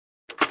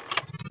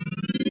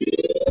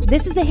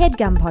This is a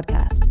HeadGum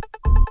podcast.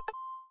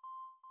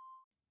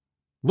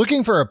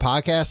 Looking for a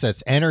podcast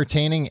that's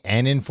entertaining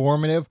and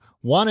informative?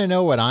 Want to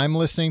know what I'm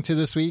listening to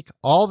this week?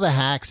 All the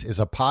Hacks is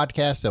a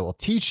podcast that will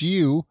teach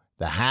you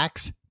the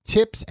hacks,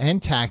 tips,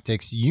 and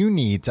tactics you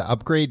need to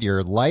upgrade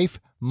your life,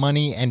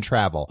 money, and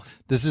travel.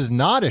 This is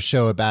not a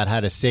show about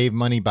how to save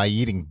money by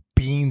eating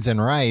beans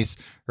and rice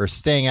or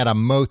staying at a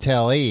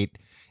Motel 8.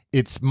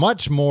 It's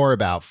much more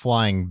about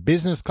flying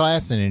business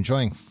class and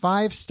enjoying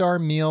 5-star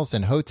meals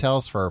and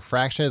hotels for a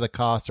fraction of the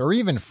cost or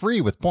even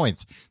free with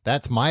points.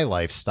 That's my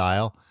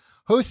lifestyle.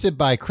 Hosted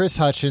by Chris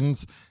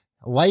Hutchins,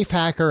 life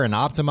hacker and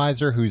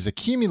optimizer who's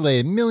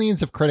accumulated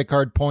millions of credit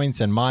card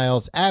points and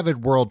miles,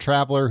 avid world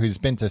traveler who's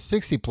been to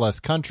 60-plus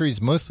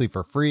countries, mostly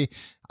for free,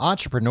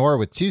 entrepreneur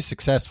with 2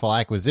 successful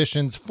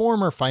acquisitions,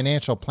 former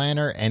financial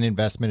planner and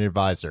investment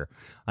advisor.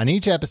 On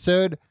each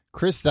episode,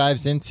 Chris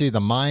dives into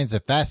the minds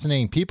of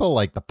fascinating people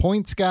like the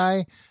Points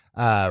Guy,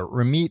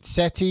 Ramit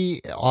Sethi,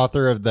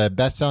 author of the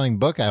best-selling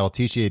book, I Will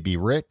Teach You to Be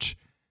Rich,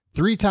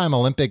 3-time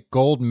Olympic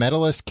gold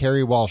medalist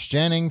Kerry Walsh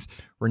Jennings,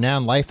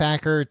 renowned life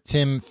hacker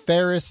Tim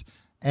Ferriss,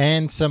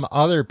 and some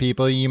other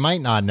people you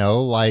might not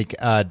know, like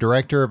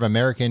Director of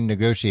American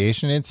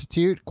Negotiation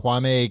Institute,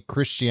 Kwame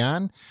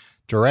Christian,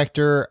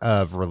 Director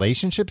of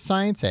Relationship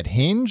Science at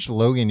Hinge,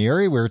 Logan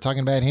Ury. We were talking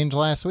about Hinge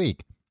last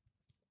week.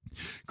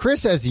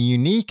 Chris has a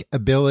unique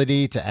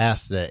ability to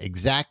ask the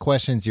exact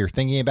questions you're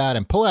thinking about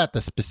and pull out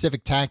the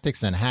specific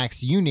tactics and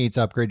hacks you need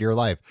to upgrade your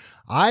life.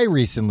 I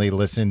recently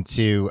listened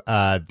to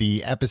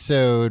the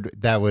episode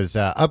that was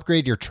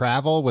Upgrade Your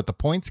Travel with the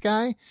Points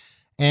Guy,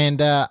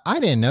 and I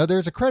didn't know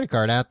there's a credit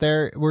card out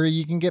there where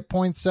you can get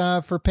points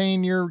for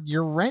paying your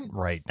rent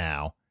right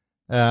now.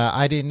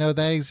 I didn't know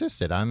that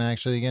existed. I'm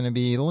actually going to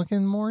be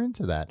looking more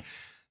into that.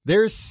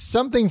 There's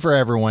something for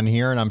everyone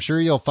here, and I'm sure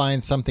you'll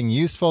find something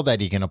useful that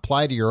you can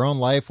apply to your own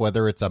life,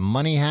 whether it's a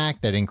money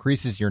hack that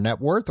increases your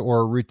net worth or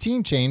a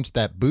routine change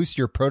that boosts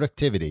your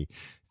productivity.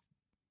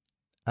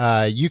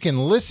 You can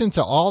listen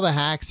to all the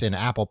hacks in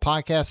Apple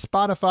Podcasts,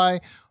 Spotify,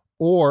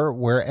 or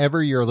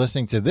wherever you're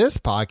listening to this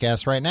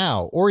podcast right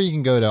now, or you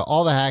can go to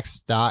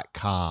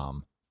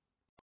allthehacks.com.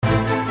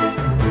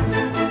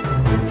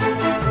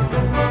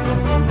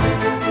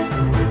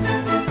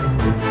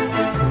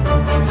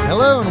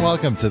 Hello and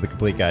welcome to The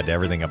Complete Guide to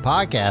Everything, a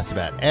podcast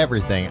about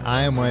everything.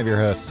 I am one of your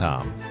hosts,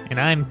 Tom. And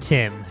I'm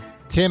Tim.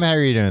 Tim, how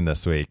are you doing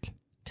this week?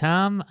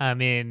 Tom,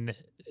 I'm in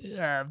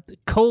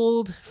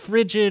cold,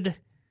 frigid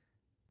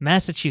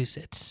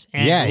Massachusetts.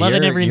 And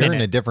loving every minute. You're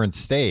in a different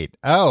state.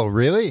 Oh,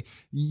 really?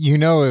 You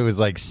know it was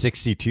like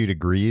 62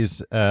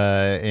 degrees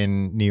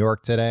in New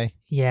York today?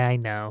 Yeah, I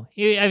know.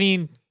 I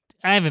mean,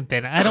 I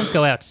don't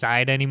go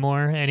outside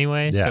anymore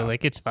anyway, so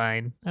like it's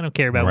fine. I don't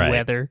care about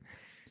weather.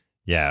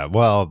 Yeah,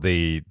 well,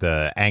 the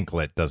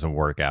anklet doesn't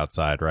work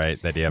outside, right?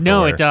 That you have to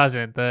wear. It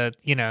doesn't. The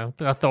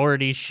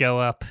authorities show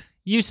up.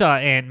 You saw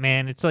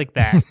Ant-Man. It's like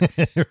that.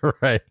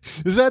 Right.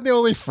 Is that the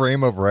only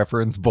frame of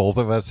reference both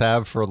of us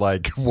have for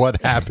like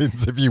what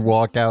happens if you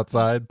walk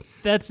outside?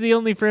 That's the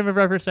only frame of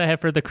reference I have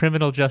for the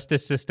criminal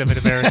justice system in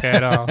America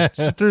at all.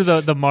 It's through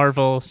the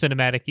Marvel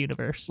Cinematic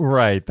Universe.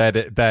 Right.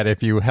 That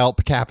if you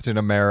help Captain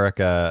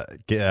America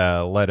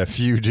let a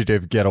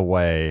fugitive get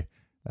away,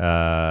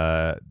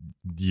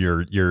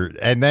 you're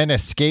and then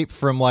escape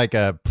from like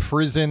a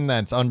prison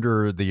that's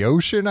under the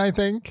ocean, I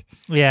think.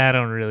 Yeah, I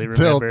don't really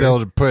remember.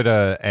 They'll put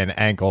an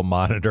ankle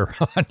monitor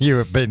on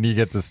you, but you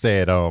get to stay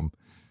at home.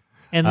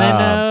 And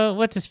then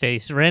what's his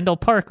face? Randall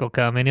Park will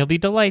come and he'll be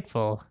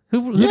delightful.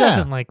 Who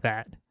doesn't like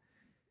that?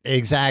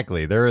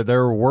 Exactly. There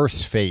are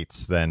worse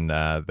fates than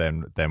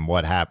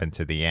what happened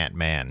to the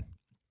Ant-Man.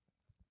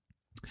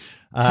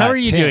 How are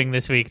you doing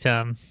this week,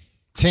 Tom?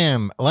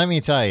 Tim, let me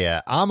tell you,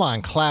 I'm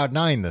on cloud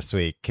 9 this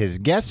week because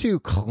guess who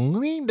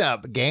cleaned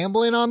up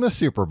gambling on the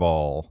Super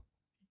Bowl?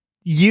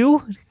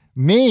 You?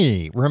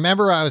 Me.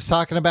 Remember I was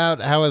talking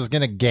about how I was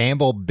going to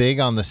gamble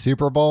big on the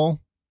Super Bowl?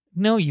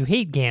 No, you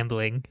hate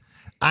gambling.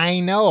 I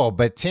know,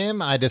 but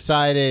Tim, I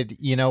decided,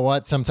 you know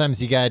what?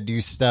 Sometimes you got to do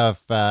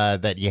stuff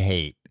that you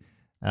hate,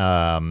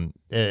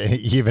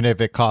 even if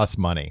it costs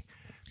money.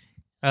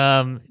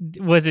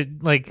 Was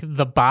it like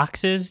the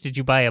boxes? Did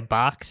you buy a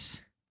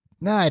box?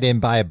 No, I didn't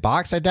buy a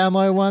box. I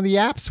downloaded one of the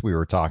apps we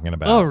were talking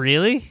about. Oh,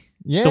 really?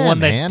 Yeah, the one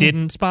that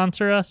didn't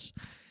sponsor us?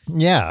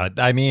 Yeah,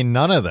 I mean,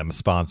 none of them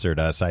sponsored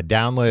us. I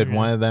downloaded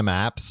one of them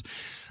apps.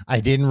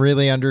 I didn't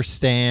really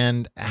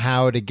understand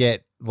how to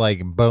get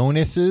like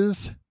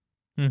bonuses.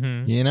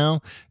 Mm-hmm. You know,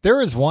 there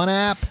was one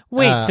app.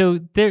 Wait, so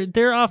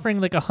they're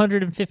offering like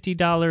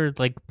 $150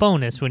 like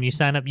bonus when you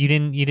sign up. You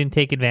didn't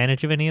take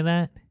advantage of any of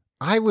that?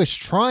 I was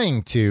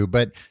trying to,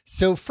 but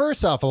so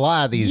first off, a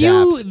lot of these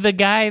apps. The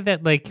guy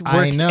that like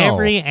works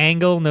every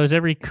angle, knows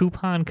every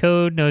coupon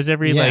code, knows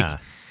every like.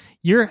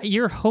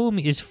 Your home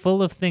is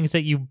full of things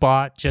that you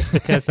bought just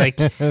because like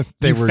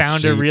you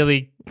found cheap. A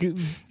really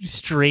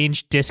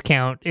strange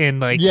discount and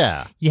like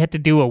you had to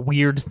do a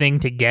weird thing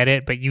to get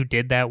it, but you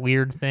did that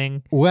weird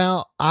thing.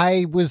 Well,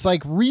 I was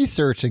like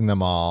researching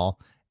them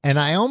all. And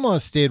I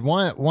almost did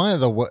one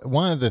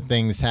of the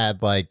things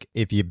had like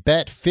if you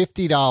bet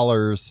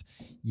 $50,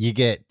 you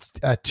get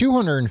a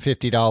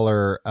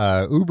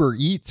 $250 Uber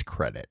Eats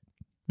credit.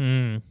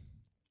 Mm.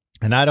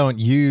 And I don't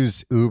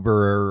use Uber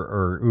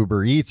or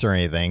Uber Eats or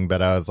anything,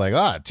 but I was like,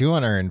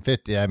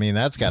 $250. I mean,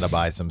 that's got to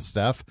buy some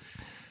stuff.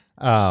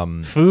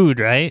 Food,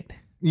 right?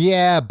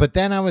 Yeah, but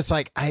then I was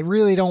like, I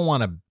really don't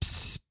want to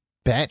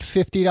bet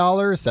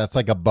 $50. That's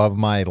like above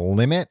my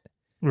limit.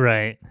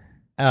 Right.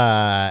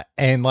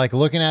 And like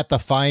looking at the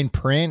fine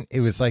print,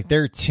 it was like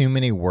there are too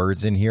many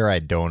words in here I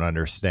don't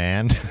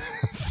understand.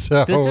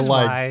 So this is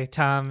why,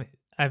 Tom,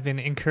 I've been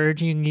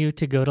encouraging you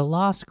to go to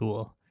law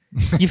school.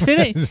 You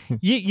finished.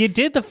 you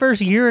did the first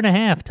year and a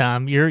half,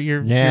 Tom.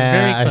 You're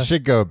very close. I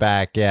should go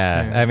back.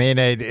 Yeah. I mean,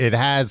 it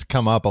has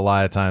come up a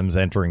lot of times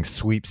entering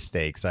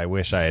sweepstakes. I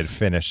wish I had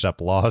finished up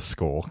law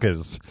school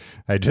because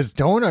I just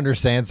don't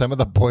understand some of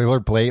the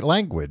boilerplate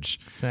language.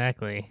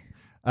 Exactly.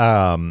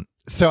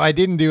 So I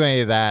didn't do any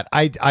of that.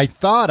 I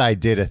thought I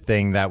did a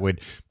thing that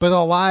would, but a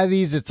lot of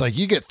these, it's like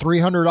you get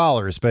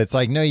 $300, but it's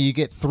like, no, you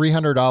get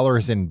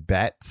 $300 in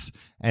bets.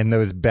 And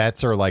those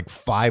bets are like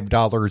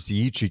 $5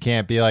 each. You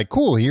can't be like,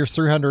 cool, here's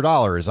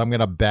 $300. I'm going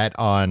to bet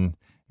on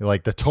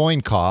like the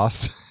coin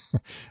costs.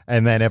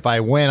 And then if I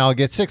win, I'll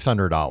get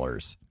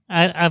 $600.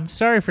 I'm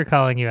sorry for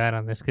calling you out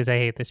on this because I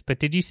hate this, but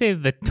did you say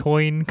the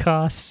coin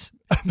costs?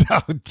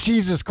 Oh,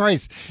 Jesus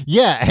Christ.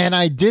 Yeah. And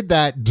I did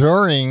that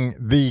during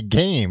the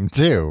game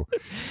too.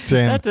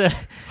 So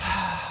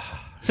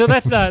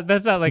that's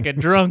not like a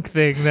drunk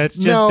thing. That's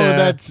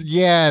just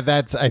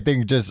that's I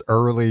think just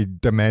early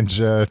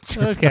dementia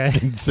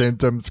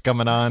symptoms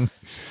coming on.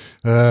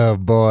 Oh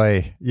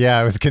boy. Yeah,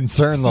 I was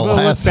concerned the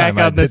last time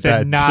I did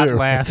that and not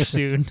laugh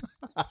soon.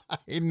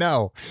 I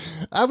know.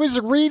 I was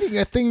reading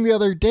a thing the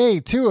other day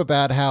too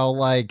about how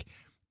like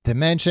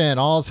dementia and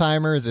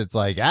Alzheimer's, it's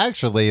like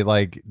actually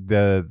like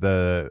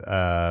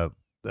the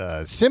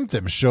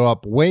symptoms show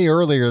up way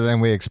earlier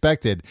than we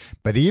expected,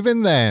 but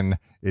even then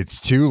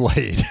it's too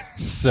late.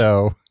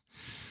 So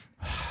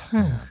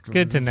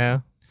good to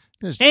know.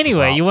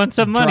 Anyway, you want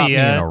some money? Drop me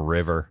in a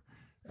river.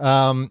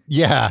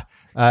 Yeah.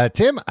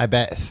 Tim, I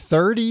bet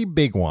 30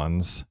 big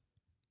ones.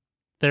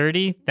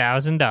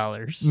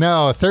 $30,000.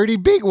 No, 30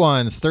 big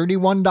ones.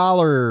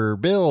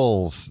 $31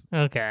 bills.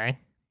 Okay.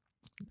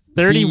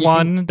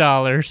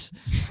 $31.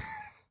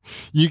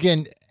 You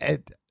can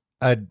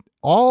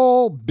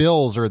all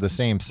bills are the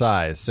same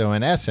size. So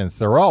in essence,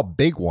 they're all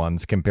big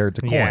ones compared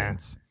to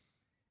coins.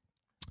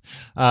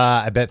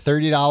 I bet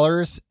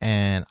 $30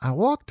 and I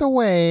walked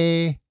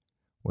away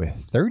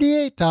with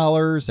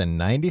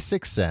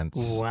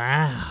 $38.96.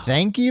 Wow.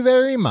 Thank you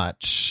very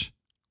much.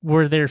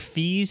 Were there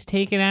fees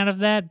taken out of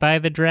that by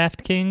the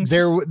DraftKings?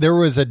 There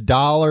was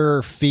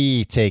 $1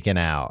 fee taken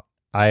out.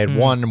 I had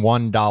won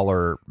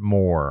 $1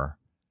 more.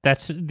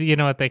 That's, you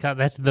know what they call,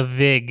 that's the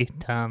VIG,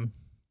 Tom.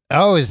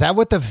 Oh, is that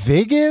what the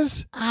VIG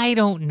is? I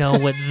don't know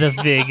what the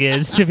VIG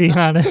is, to be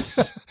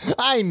honest.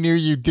 I knew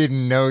you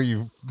didn't know.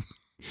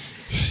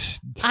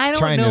 I don't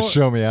trying know. To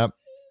show me up.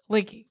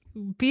 Like,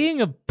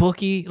 being a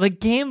bookie, like,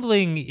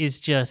 gambling is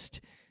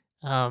just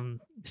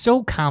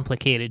so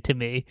complicated to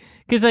me.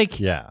 Because, like,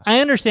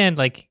 I understand,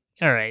 like,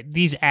 all right,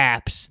 these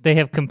apps, they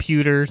have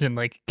computers and,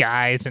 like,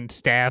 guys and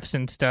staffs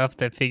and stuff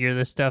that figure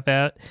this stuff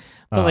out.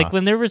 But, like,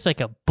 when there was, like,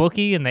 a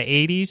bookie in the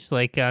 80s,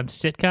 like, on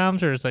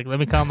sitcoms, or it's like, let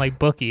me call my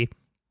bookie.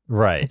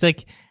 Right. It's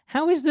like,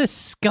 how is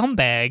this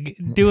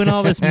scumbag doing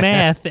all this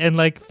math and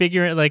like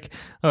figuring like,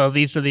 oh,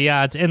 these are the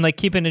odds and like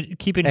keeping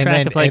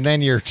track of like, and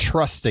then you're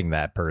trusting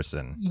that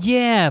person.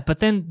 Yeah, but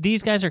then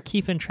these guys are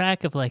keeping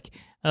track of like,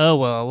 oh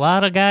well, a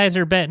lot of guys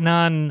are betting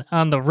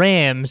on the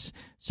Rams,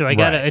 so I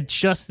got to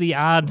adjust the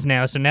odds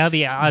now. So now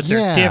the odds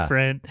are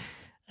different.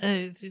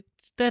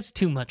 That's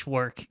too much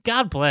work.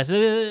 God bless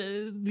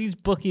these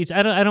bookies.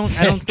 I don't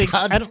think.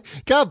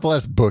 God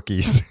bless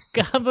bookies.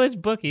 God bless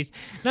bookies.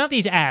 Not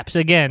these apps.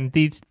 Again,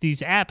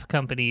 these app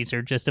companies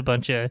are just a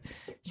bunch of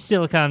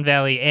Silicon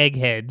Valley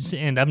eggheads,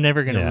 and I'm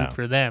never going to root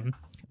for them.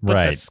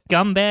 But the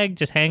scumbag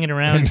just hanging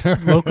around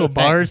local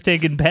bars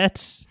taking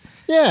bets.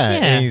 Yeah.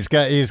 And he's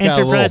got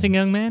enterprising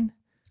young man.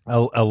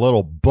 A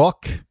little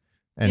book,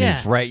 and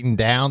he's writing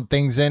down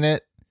things in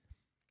it,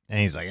 and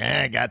he's like,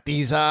 I got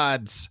these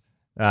odds.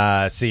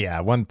 So yeah,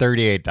 won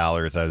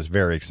 $38. I was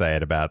very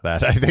excited about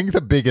that. I think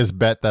the biggest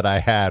bet that I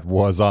had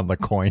was on the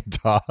coin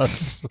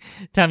toss.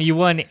 Tom, you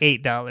won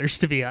 $8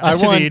 to be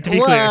honest.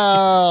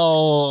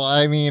 Well,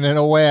 I mean, in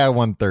a way, I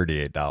won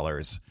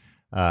 $38.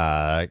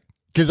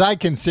 Because I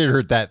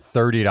considered that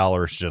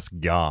 $30 just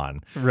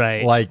gone.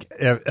 Right. Like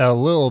a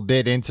little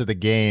bit into the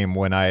game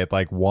when I had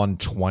like won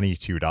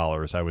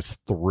 $22, I was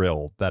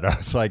thrilled that I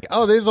was like,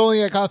 oh, this is only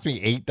going to cost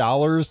me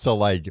 $8 to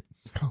like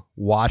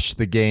watch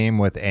the game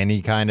with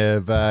any kind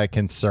of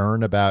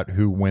concern about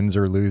who wins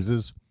or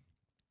loses.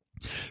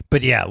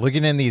 But yeah,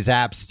 looking in these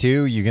apps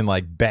too, you can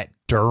like bet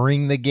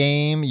during the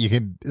game. You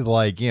can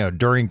like,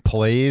 during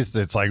plays,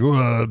 it's like,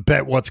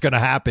 bet what's going to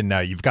happen now.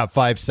 You've got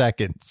 5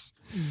 seconds.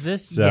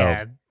 It's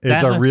a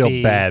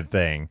real bad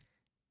thing.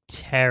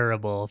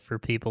 terrible for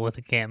people with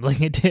a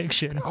gambling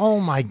addiction. Oh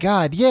my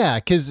God. Yeah.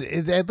 Because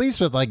at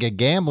least with like a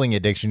gambling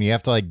addiction, you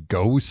have to like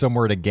go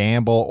somewhere to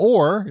gamble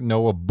or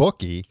know a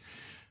bookie.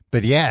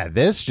 But yeah,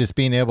 this just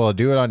being able to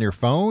do it on your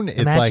phone,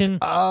 it's like,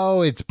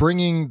 oh, it's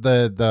bringing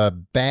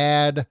the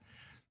bad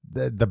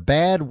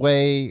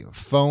way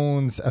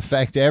phones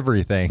affect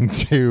everything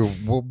to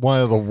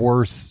one of the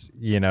worst,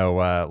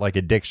 like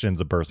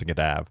addictions a person could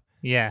have.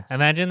 Yeah.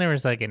 Imagine there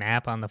was like an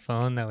app on the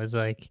phone that was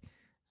like,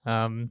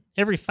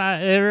 every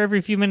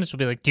few minutes will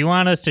be like, do you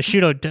want us to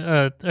shoot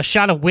a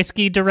shot of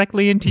whiskey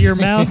directly into your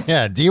mouth?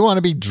 Yeah. Do you want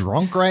to be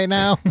drunk right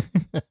now?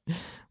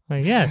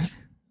 Like, yes.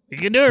 You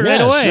can do it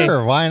right away.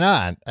 Sure, why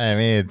not? I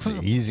mean, it's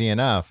easy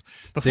enough.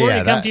 Before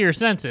you come to your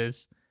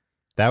senses.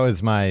 That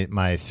was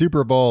my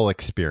Super Bowl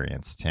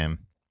experience,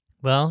 Tim.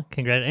 Well,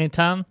 congrats. Hey,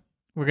 Tom,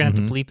 we're going to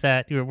have to bleep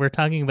that. We're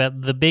talking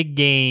about the big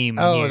game.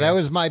 Oh, here. That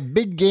was my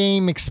big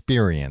game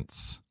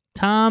experience.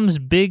 Tom's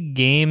big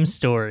game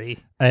story.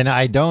 And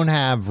I don't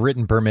have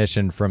written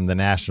permission from the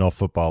National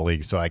Football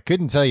League, so I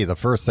couldn't tell you the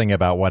first thing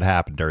about what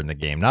happened during the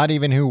game, not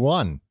even who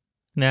won.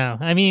 No,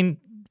 I mean,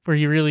 were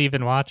you really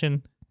even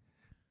watching?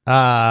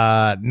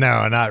 No,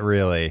 not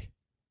really.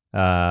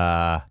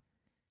 I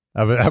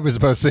was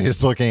mostly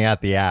just looking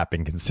at the app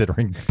and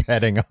considering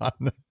betting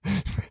on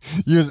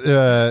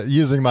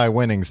using my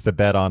winnings to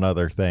bet on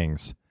other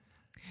things.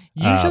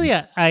 Usually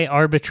I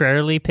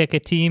arbitrarily pick a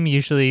team,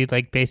 usually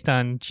like based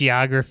on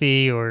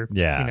geography or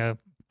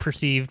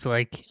perceived,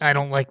 like I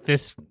don't like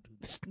this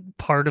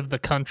part of the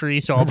country,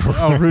 so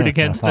I'll root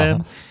against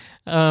them.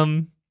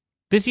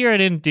 This year I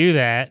didn't do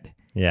that.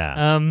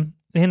 Yeah.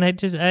 And I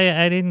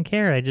didn't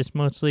care. I just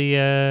mostly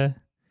I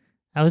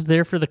was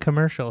there for the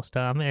commercials,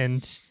 Tom,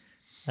 and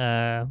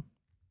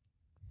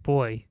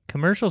boy,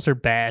 commercials are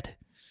bad.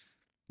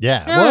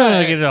 Yeah.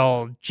 I get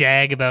all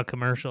jag about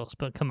commercials,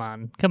 but come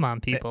on,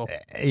 people.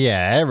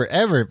 Yeah,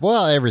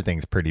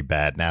 everything's pretty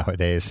bad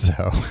nowadays,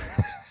 so.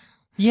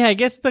 Yeah, I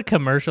guess the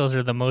commercials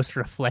are the most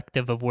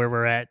reflective of where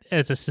we're at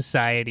as a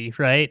society,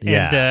 right?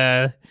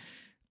 Yeah.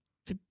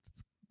 And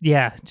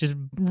yeah, just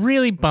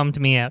really bummed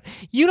me out.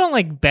 You don't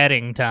like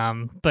betting,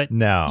 Tom, but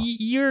no,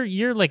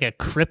 you're like a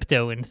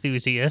crypto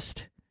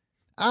enthusiast.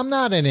 I'm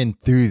not an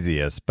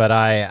enthusiast, but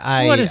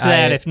I what is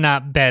that if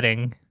not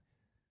betting?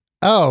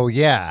 Oh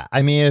yeah,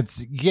 I mean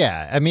it's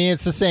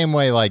the same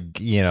way like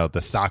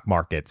the stock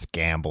market's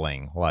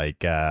gambling.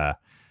 Like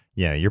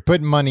you're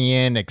putting money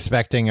in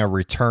expecting a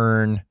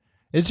return.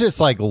 It's just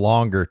like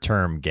longer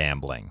term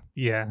gambling.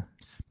 Yeah.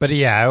 But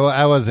yeah,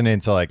 I wasn't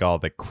into like all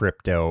the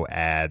crypto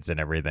ads and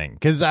everything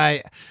because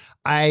I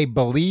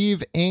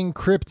believe in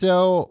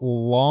crypto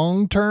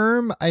long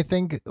term. I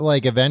think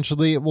like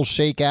eventually it will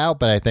shake out,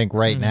 but I think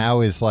right now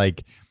is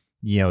like,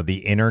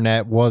 the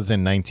internet was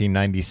in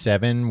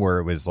 1997 where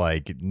it was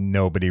like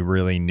nobody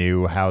really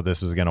knew how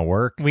this was going to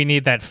work. We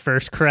need that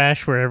first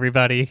crash where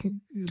everybody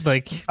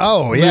like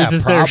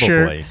loses their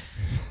shirt.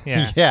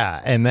 Yeah.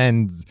 Yeah. And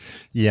then,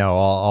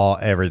 all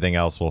everything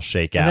else will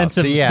shake out. And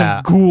then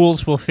some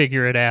ghouls will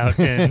figure it out.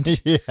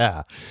 And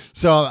yeah.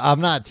 So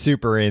I'm not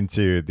super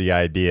into the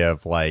idea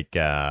of like,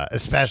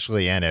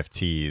 especially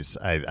NFTs.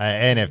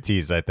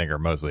 NFTs, I think, are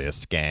mostly a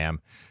scam.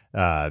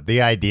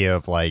 The idea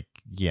of like,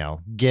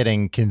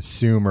 getting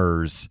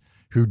consumers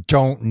who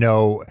don't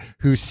know,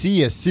 who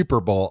see a Super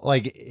Bowl,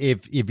 like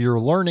if you're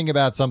learning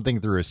about something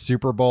through a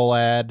Super Bowl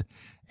ad,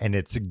 and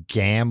it's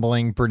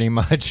gambling pretty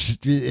much,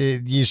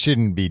 you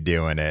shouldn't be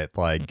doing it.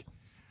 Like,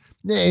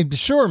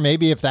 sure,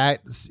 maybe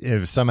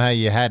if somehow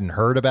you hadn't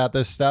heard about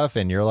this stuff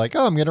and you're like,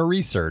 oh, I'm going to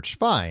research,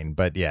 fine.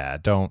 But yeah,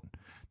 don't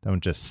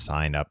just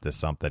sign up to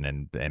something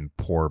and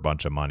pour a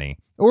bunch of money.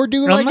 Or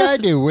do like I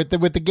do with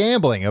the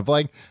gambling of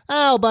like,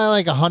 I'll buy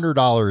like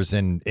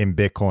 $100 in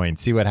Bitcoin,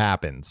 see what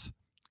happens.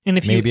 And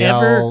if maybe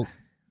I'll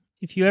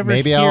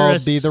be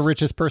us, the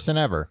richest person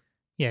ever.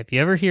 Yeah, if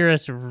you ever hear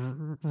us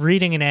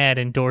reading an ad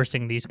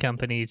endorsing these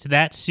companies,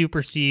 that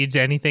supersedes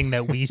anything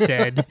that we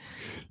said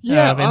in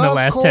the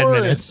last 10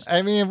 minutes.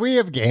 I mean, if we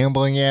have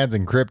gambling ads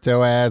and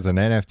crypto ads and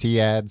NFT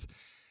ads,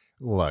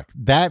 look,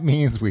 that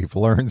means we've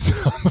learned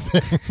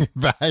something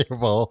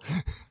valuable.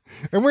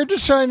 And we're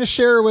just trying to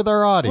share it with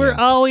our audience.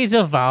 We're always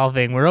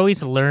evolving. We're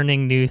always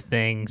learning new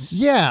things.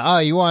 Yeah. Oh,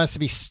 you want us to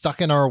be stuck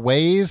in our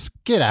ways?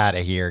 Get out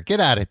of here. Get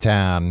out of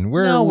town.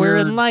 We're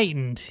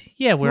enlightened.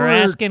 Yeah, we're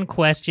asking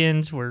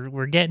questions.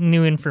 We're getting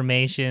new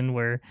information.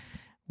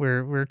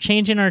 We're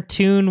changing our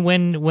tune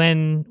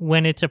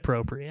when it's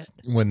appropriate.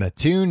 When the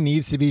tune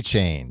needs to be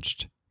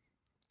changed.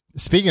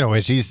 Speaking of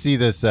which, you see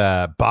this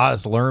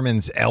Baz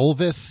Luhrmann's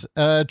Elvis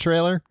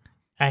trailer?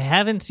 I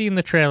haven't seen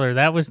the trailer.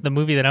 That was the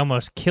movie that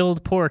almost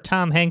killed poor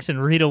Tom Hanks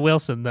and Rita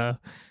Wilson, though.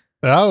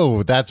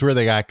 Oh, that's where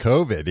they got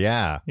COVID.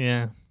 Yeah.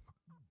 Yeah.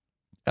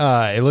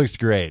 It looks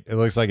great. It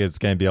looks like it's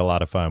going to be a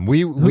lot of fun.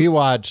 We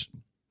watch.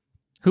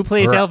 Who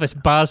plays Elvis?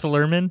 Baz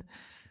Luhrmann?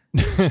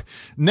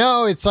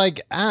 No, it's like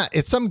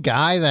it's some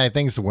guy that I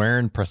think's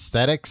wearing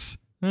prosthetics.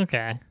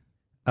 Okay.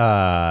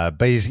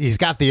 But he's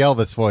got the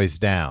Elvis voice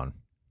down.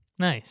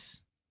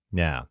 Nice.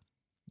 Yeah.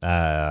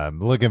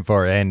 Looking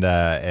for and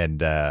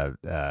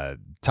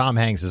Tom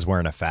Hanks is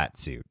wearing a fat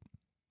suit.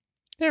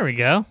 There we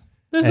go.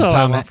 This is all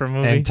I want from a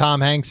movie. And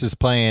Tom Hanks is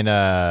playing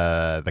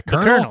the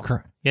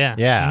Colonel. Yeah.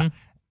 Yeah. Mm-hmm.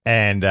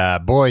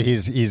 And boy,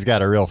 he's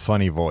got a real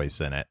funny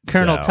voice in it.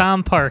 Colonel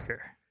Tom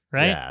Parker,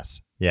 right?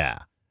 Yes. Yeah.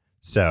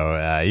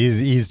 So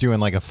he's doing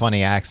like a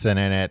funny accent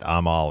in it.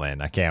 I'm all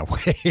in. I can't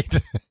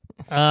wait.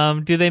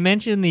 Do they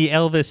mention the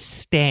Elvis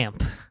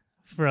stamp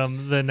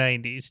from the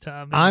 90s,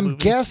 Tom? I'm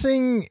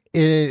guessing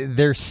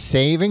they're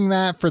saving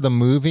that for the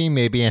movie,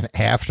 maybe an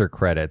after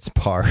credits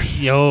part.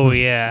 Oh,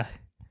 yeah.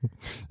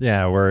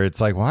 Yeah, where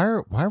it's like, why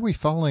are we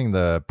following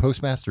the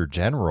Postmaster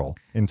General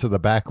into the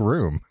back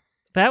room?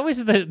 That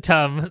was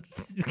Tom.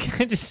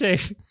 Can I just say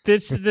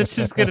this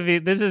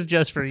is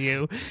just for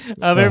you.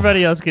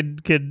 Everybody else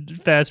could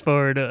fast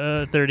forward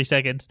 30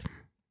 seconds.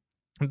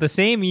 The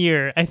same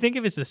year, I think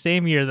it was the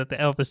same year that the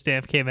Elvis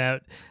stamp came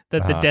out,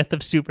 that the Death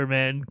of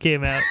Superman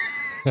came out.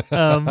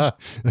 A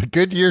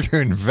good year to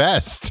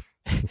invest.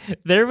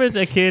 There was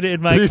a kid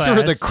in my class. These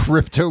were the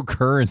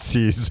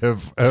cryptocurrencies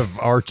of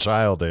our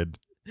childhood.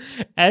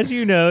 As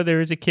you know, there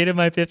was a kid in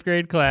my 5th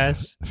grade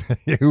class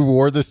who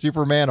wore the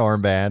Superman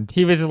armband.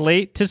 He was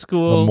late to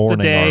school the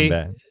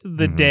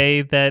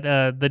day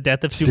that the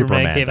Death of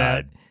Superman came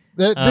died.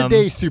 out. The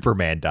day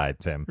Superman died,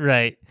 Tim.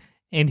 Right.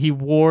 And he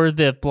wore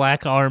the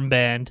black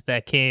armband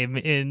that came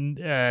in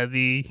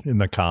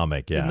the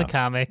comic, yeah. In the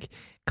comic.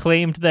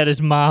 Claimed that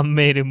his mom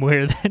made him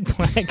wear that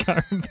black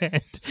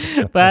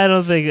armband. But I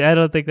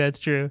don't think that's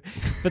true.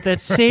 But that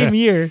same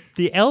year,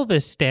 the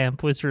Elvis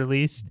stamp was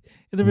released.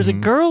 And there was a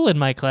girl in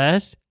my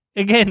class,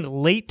 again,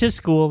 late to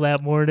school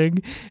that morning,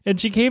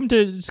 and she came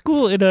to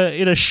school in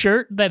a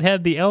shirt that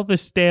had the Elvis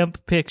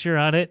stamp picture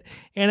on it,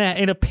 and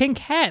in a pink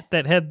hat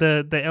that had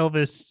the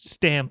Elvis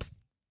stamp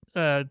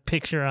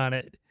picture on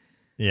it.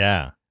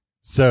 Yeah.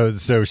 So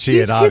she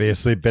had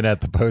obviously been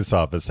at the post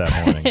office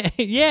that morning.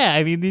 Yeah,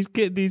 I mean these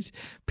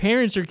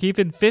parents are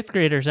keeping 5th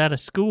graders out of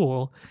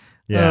school,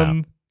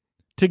 to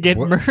get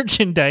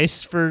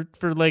merchandise for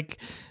like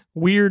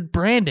weird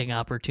branding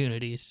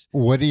opportunities.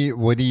 What do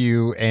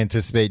you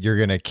anticipate you're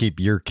going to keep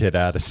your kid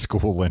out of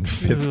school in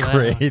 5th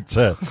grade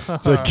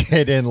to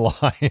get in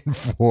line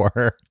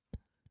for?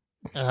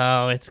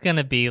 Oh, it's going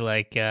to be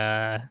like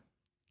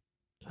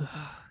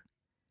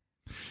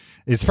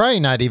it's probably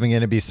not even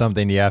going to be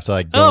something you have to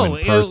like go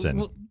in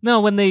person.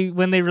 No, when they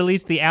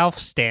release the Alf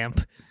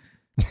stamp.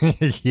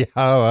 Yeah,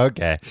 oh,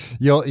 okay.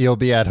 You'll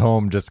be at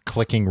home just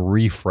clicking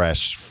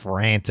refresh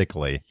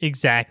frantically.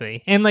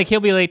 Exactly. And like he'll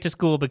be late to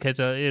school because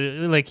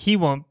he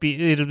won't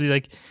be. It'll be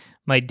like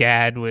my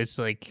dad was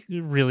like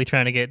really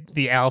trying to get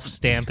the Alf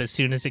stamp as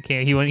soon as it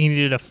came. He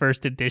needed a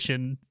first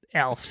edition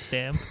Alf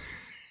stamp.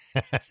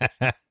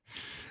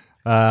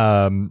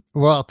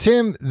 Well,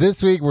 Tim,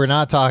 this week we're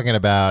not talking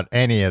about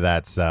any of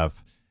that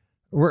stuff.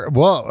 We're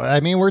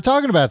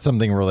talking about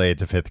something related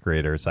to 5th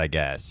graders, I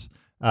guess.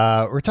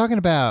 We're talking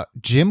about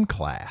gym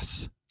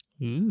class.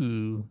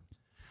 Ooh.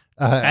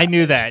 I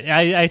knew that.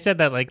 I said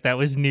that like that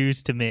was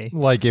news to me.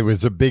 Like it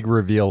was a big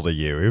reveal to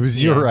you. It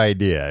was your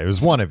idea. It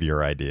was one of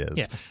your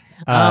ideas.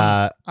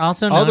 Yeah.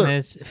 Also known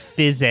as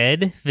Phys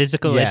Ed,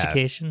 physical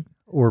education.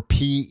 Or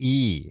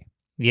PE.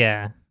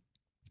 Yeah.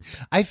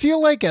 I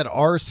feel like at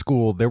our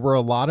school, there were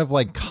a lot of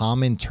like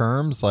common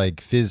terms like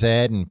Phys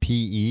Ed and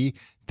PE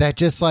that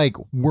just like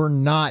were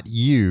not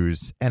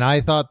used. And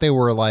I thought they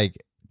were like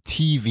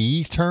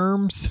TV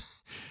terms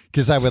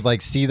because I would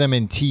like see them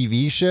in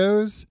TV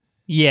shows.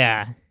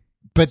 Yeah.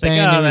 But it's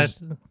then like,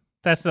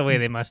 that's the way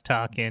they must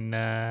talk in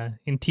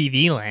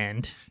TV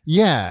land.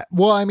 Yeah.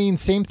 Well, I mean,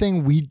 same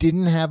thing. We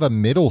didn't have a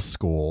middle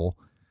school.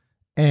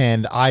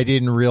 And I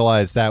didn't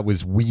realize that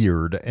was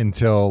weird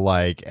until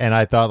and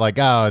I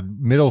thought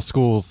middle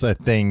school's a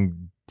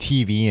thing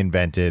TV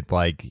invented,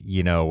 like,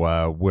 you know,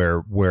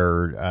 where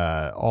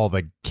all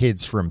the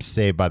kids from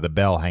Saved by the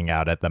Bell hang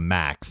out at the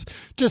Max.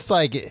 Just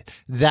like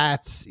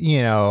that's,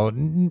 you know,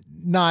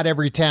 not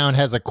every town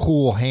has a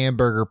cool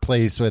hamburger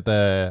place with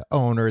a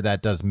owner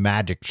that does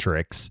magic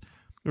tricks.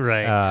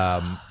 Right.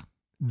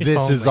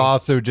 This is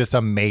also just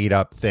a made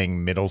up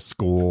thing. Middle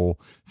school,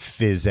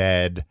 Phys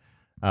Ed.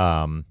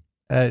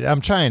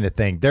 I'm trying to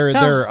think. There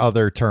are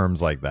other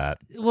terms like that.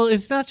 Well,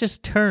 it's not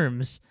just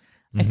terms.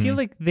 I feel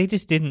like they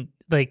just didn't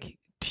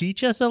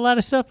teach us a lot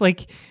of stuff.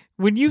 Like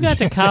when you got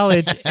to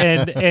college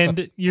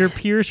and your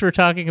peers were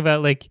talking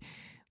about like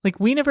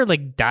we never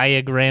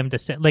diagrammed a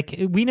sentence. Like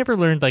we never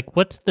learned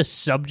what's the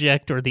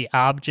subject or the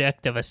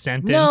object of a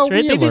sentence. No,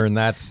 right? we learned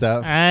that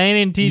stuff. I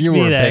didn't teach you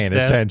me weren't that paying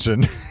stuff.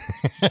 attention.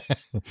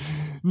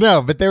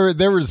 No, but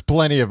there was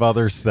plenty of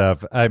other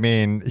stuff. I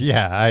mean,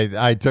 yeah,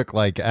 I took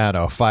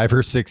 5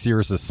 or 6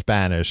 years of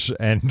Spanish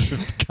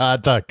and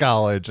got to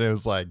college. It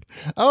was like,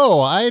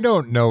 oh, I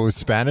don't know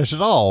Spanish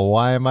at all.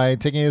 Why am I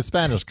taking a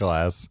Spanish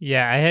class?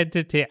 Yeah, I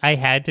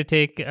had to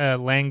take a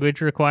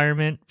language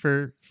requirement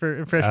for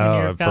freshman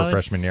year of college. For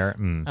freshman year.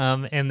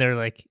 And they're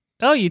like,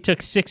 oh, you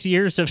took 6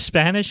 years of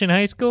Spanish in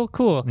high school?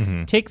 Cool.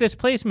 Mm-hmm. Take this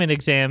placement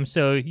exam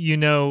so you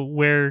know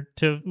where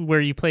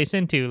you place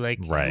into.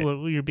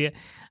 Right.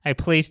 I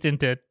placed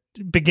into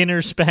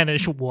beginner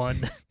Spanish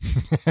 1.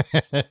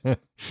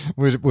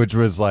 which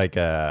was like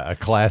a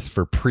class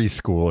for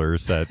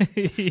preschoolers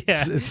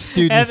that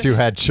students who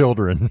had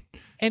children.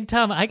 And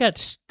Tom, I got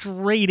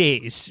straight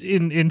A's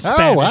in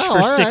Spanish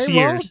for 6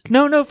 years.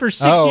 Well, no, for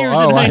 6 years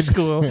in high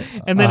school.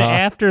 And then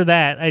after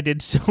that, I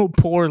did so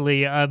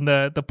poorly on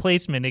the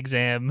placement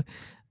exam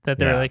that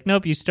they're like,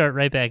 nope, you start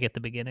right back at the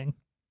beginning.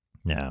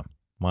 Yeah.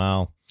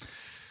 Well,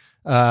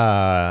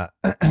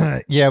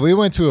 we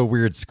went to a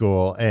weird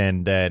school,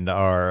 and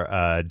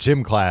our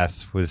gym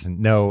class was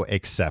no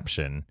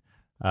exception.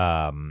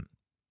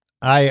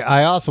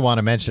 I also want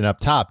to mention up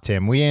top,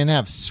 Tim, we didn't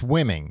have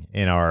swimming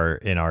in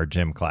our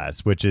gym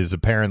class, which is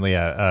apparently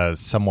a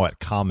somewhat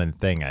common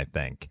thing, I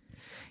think.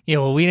 Yeah,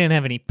 well, we didn't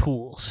have any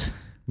pools.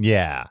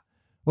 Yeah.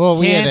 Well,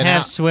 we can't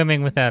have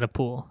swimming without a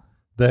pool.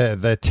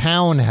 The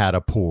town had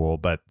a pool,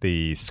 but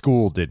the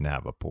school didn't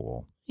have a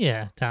pool.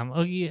 Yeah, Tom.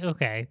 Oh, yeah,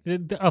 okay.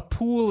 A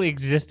pool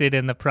existed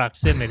in the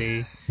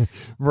proximity.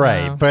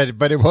 Right,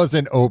 but it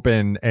wasn't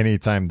open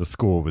anytime the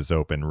school was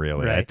open,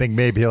 really. Right. I think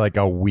maybe like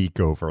a week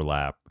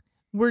overlap.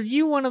 Were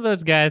you one of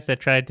those guys that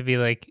tried to be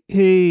like,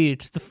 hey,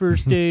 it's the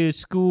first day of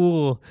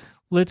school.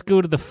 Let's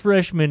go to the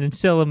freshmen and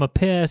sell them a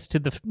pass to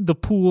the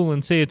pool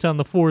and say it's on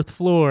the 4th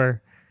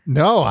floor?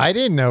 No, I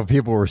didn't know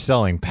people were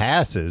selling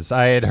passes.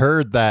 I had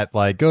heard that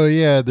like, oh,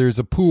 yeah, there's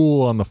a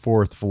pool on the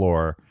 4th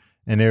floor.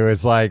 And it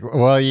was like,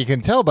 well, you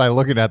can tell by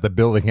looking at the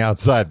building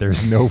outside,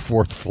 there's no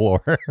 4th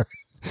floor.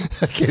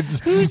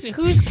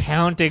 Who's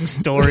counting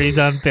stories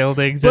on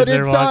buildings as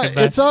they're walking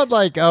by? It's not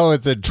like, oh,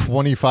 it's a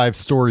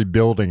 25-story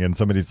building and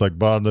somebody's like,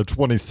 but on the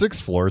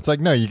 26th floor. It's like,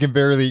 no, you can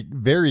very,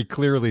 very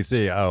clearly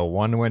see,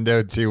 1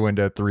 window, 2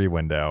 window, 3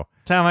 window.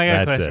 Tom, I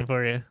got a question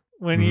for you.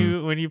 When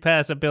you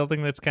pass a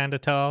building that's kind of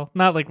tall,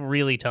 not like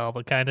really tall,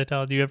 but kind of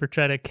tall, do you ever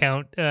try to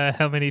count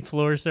how many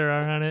floors there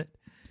are on it?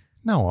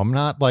 No, I'm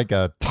not like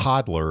a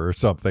toddler or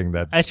something.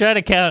 I try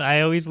to count.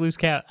 I always lose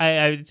count.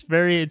 It's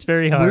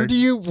very hard. Where do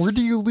you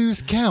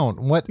lose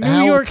count?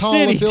 New York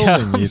City,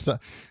 Tom.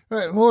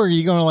 Or are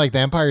you going to like the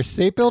Empire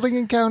State Building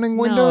and counting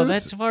windows? No,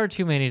 that's far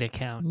too many to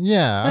count.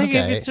 Yeah, like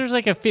okay. If there's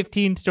like a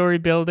 15-story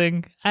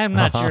building, I'm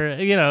not sure.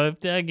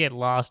 If I get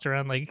lost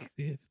around like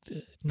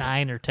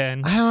 9 or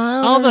 10.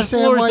 I don't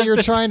understand why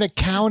you're trying to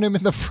count them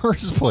in the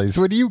first place.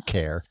 What do you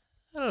care?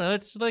 I don't know.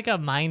 It's like a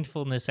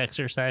mindfulness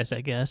exercise,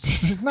 I guess.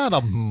 This is not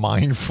a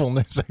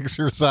mindfulness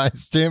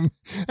exercise, Tim.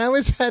 How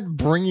is that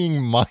bringing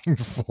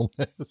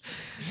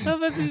mindfulness?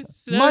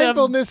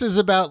 Mindfulness is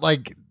about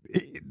like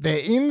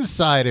the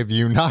inside of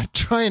you, not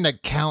trying to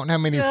count how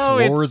many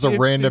floors a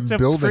random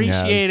building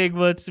has. Appreciating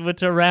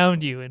what's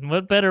around you, and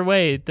what better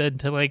way than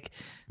to like,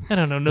 I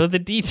don't know the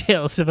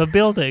details of a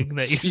building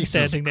that you're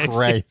standing next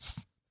to.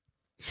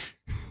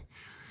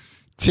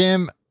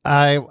 Tim,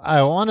 I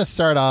want to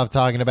start off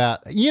talking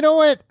about, you know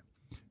what?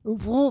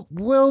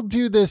 We'll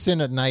do this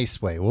in a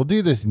nice way. We'll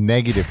do this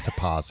negative to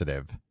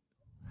positive.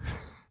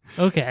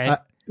 Okay.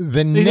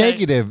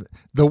 The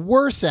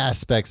worst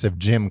aspects of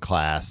gym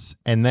class,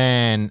 and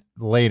then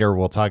later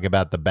we'll talk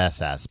about the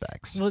best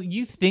aspects. Well,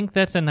 you think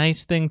that's a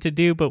nice thing to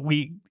do, but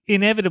we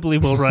inevitably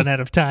will run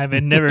out of time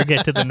and never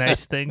get to the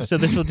nice thing. So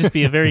this will just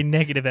be a very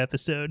negative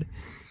episode.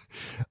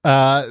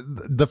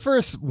 The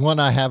first one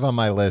I have on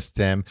my list,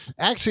 Tim,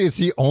 actually it's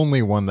the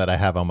only one that I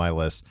have on my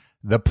list.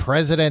 The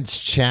President's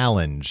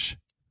Challenge.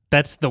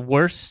 That's the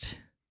worst?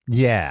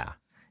 Yeah.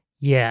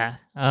 Yeah.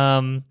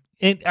 I'm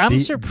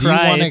surprised. Do you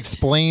want to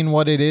explain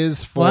what it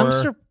is for?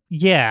 Well,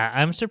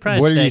 I'm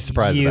surprised. What are you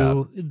surprised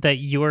about? That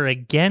you're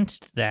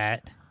against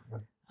that.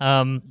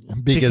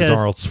 Because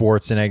Arnold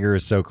Schwarzenegger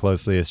is so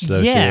closely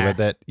associated with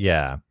it.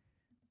 Yeah.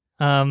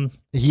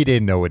 He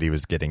didn't know what he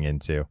was getting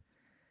into.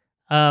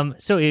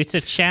 So it's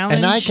a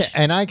challenge,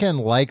 and I can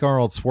like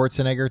Arnold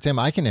Schwarzenegger, Tim.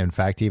 I can, in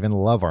fact, even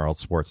love Arnold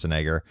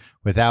Schwarzenegger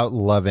without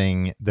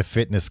loving the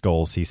fitness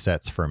goals he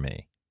sets for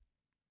me.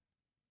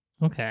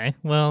 Okay,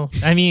 well,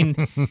 I mean,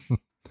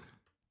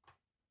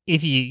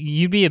 if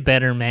you'd be a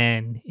better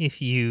man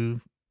if you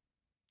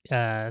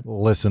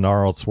listen to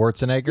Arnold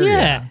Schwarzenegger.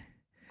 Yeah.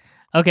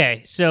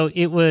 Okay, so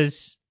it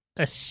was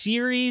a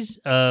series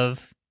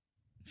of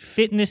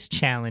fitness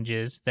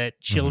challenges that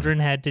children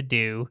had to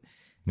do.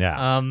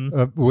 Yeah.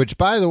 Which,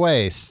 by the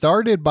way,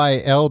 started by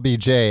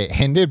LBJ,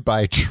 ended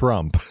by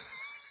Trump.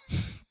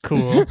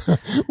 Cool.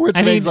 Which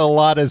makes a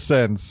lot of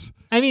sense.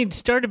 I mean,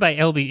 started by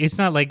LBJ. It's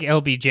not like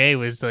LBJ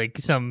was like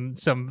some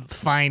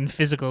fine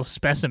physical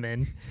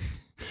specimen.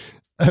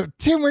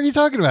 Tim, what are you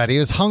talking about? He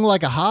was hung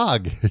like a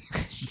hog.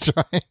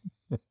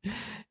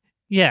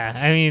 Yeah,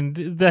 I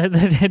mean, that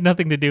had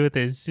nothing to do with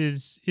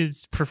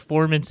his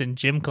performance in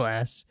gym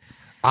class.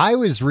 I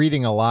was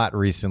reading a lot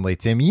recently,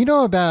 Tim. You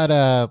know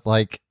about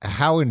like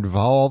how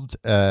involved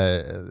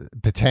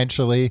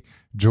potentially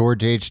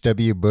George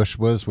H.W. Bush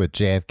was with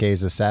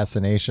JFK's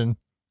assassination?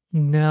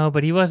 No,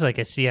 but he was like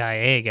a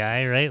CIA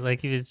guy, right? Like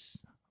he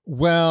was.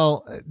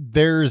 Well,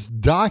 there's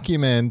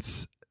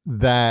documents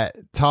that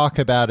talk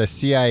about a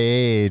CIA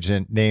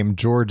agent named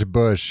George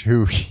Bush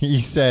who he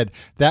said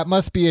that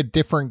must be a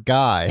different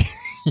guy,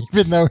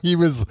 even though he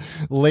was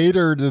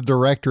later the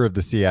director of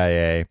the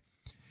CIA.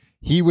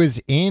 he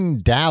was in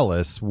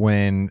Dallas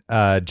when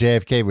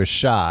JFK was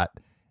shot,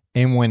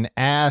 and when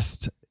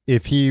asked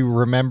if he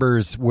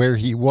remembers where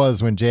he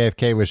was when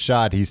JFK was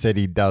shot, he said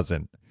he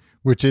doesn't,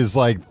 which is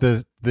like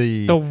the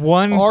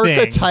one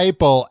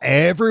archetypal thing.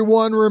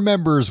 Everyone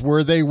remembers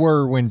where they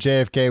were when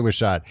JFK was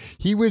shot.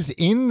 He was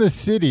in the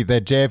city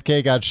that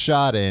JFK got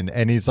shot in,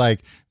 and he's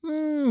like,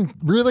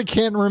 really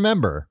can't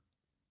remember.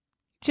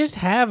 Just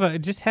have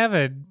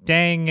a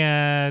dang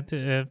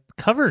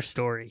cover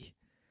story.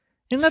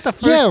 Isn't that the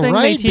first thing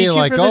they teach you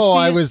like, for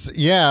this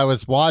season? I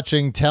was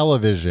watching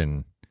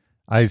television.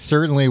 I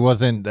certainly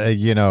wasn't,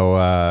 reloading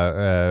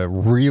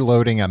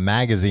a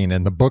magazine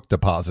in the book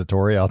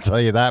depository. I'll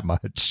tell you that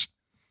much.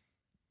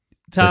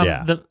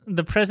 Tom,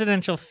 the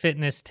presidential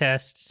fitness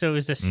test. So it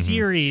was a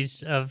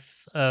series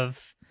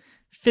of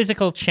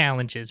physical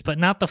challenges, but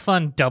not the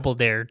fun Double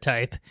Dare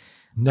type.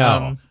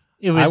 No,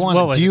 it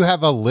was. Do you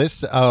have a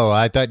list? Oh,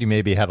 I thought you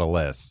maybe had a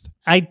list.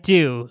 I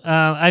do.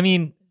 I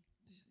mean,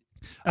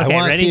 okay, I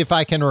want to see if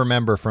I can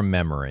remember from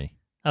memory.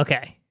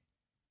 Okay.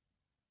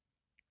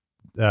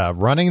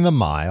 Running the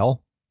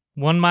mile.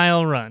 1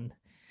 mile run.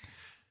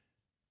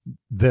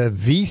 The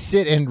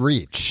V-sit and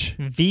reach.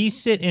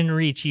 V-sit and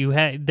reach.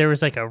 There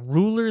was like a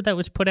ruler that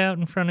was put out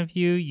in front of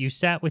you. You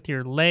sat with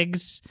your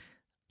legs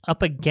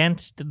up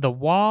against the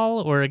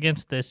wall or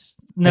against this.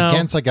 No.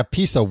 Against like a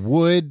piece of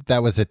wood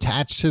that was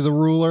attached to the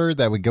ruler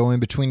that would go in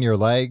between your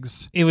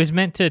legs. It was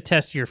meant to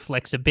test your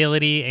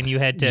flexibility, and you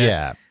had to.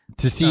 Yeah.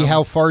 To see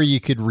how far you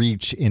could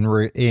reach in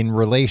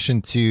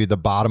relation to the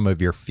bottom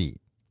of your feet.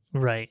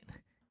 Right.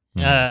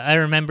 I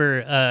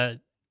remember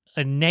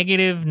a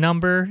negative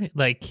number,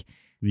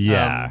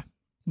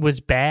 was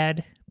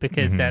bad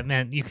because that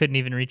meant you couldn't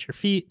even reach your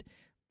feet.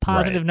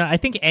 Positive, I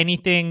think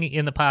anything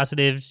in the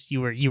positives,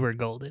 you were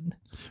golden.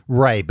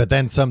 Right, but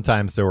then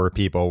sometimes there were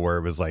people where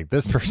it was like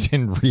this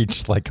person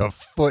reached like a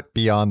foot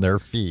beyond their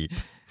feet.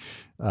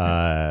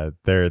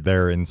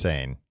 They're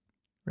insane.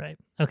 Right.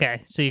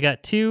 Okay, so you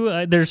got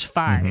 2. There's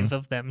 5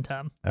 of them,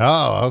 Tom.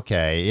 Oh,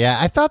 okay. Yeah,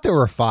 I thought there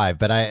were 5,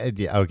 but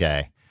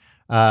okay.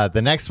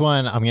 The next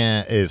one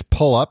is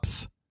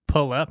pull-ups.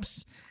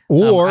 Pull-ups.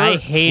 Or I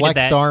hated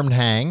flexed arm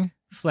hang.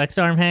 Flexed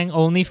arm hang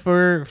only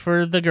for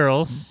the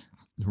girls.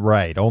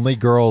 Right. Only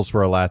girls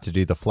were allowed to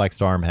do the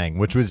flexed arm hang,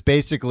 which was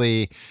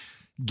basically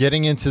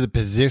getting into the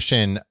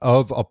position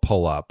of a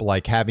pull-up,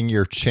 like having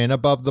your chin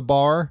above the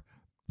bar,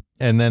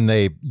 and then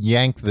they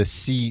yank the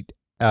seat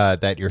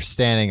that you're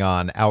standing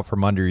on out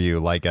from under you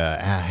like a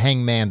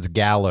hangman's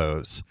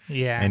gallows.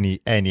 Yeah.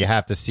 And you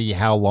have to see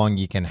how long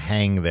you can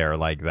hang there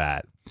like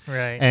that.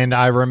 Right. And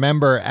I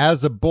remember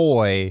as a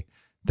boy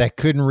that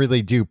couldn't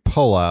really do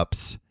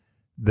pull-ups,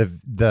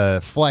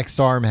 the flex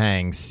arm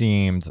hang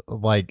seemed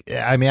like,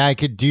 I mean, I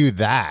could do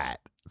that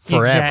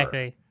forever.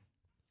 Exactly.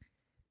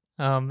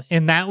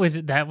 And that was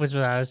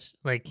what I was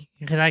like,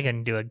 because I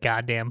couldn't do a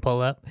goddamn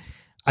pull-up.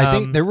 I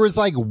think there was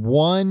like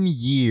 1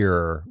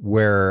 year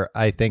where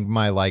I think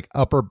my like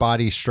upper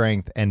body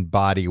strength and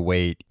body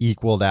weight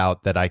equaled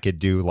out that I could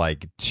do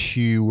like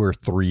 2 or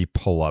 3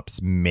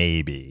 pull-ups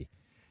maybe.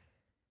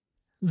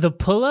 The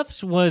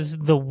pull-ups was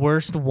the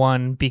worst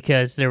one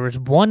because there was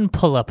one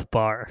pull-up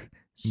bar.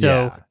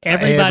 So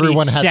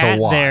everyone sat had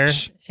to watch. There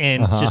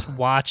and just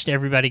watched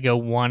everybody go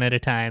one at a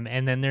time.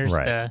 And then there's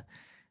the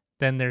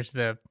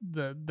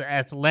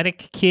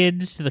athletic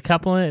kids, the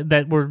couple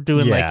that were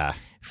doing like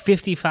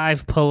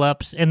 55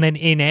 pull-ups, and then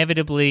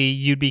inevitably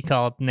you'd be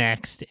called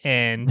next.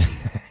 And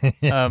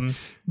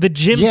the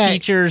gym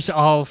teachers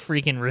all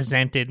freaking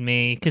resented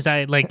me because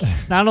I like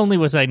not only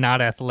was I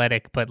not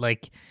athletic, but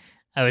like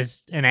I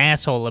was an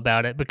asshole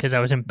about it because I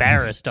was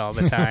embarrassed all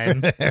the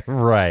time.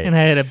 Right. And I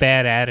had a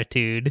bad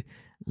attitude.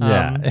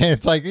 Yeah.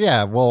 It's like,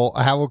 well,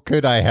 how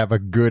could I have a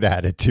good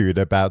attitude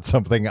about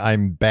something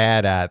I'm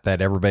bad at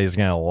that everybody's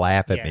going to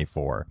laugh at me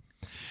for?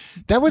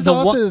 That was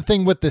also the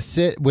thing with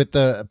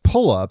the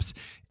pull-ups.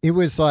 It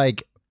was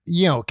like,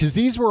 because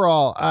these were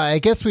all, I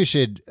guess we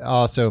should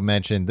also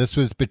mention, this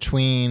was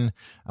between,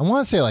 I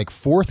want to say like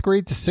 4th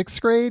grade to 6th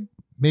grade,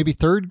 maybe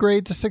 3rd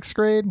grade to 6th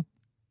grade.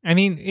 I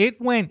mean,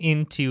 it went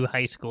into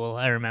high school,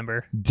 I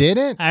remember. Did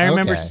it? I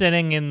remember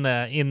sitting in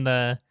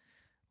the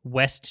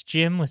West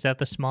gym. Was that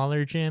the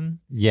smaller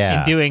gym? Yeah.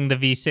 And doing the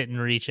V-sit and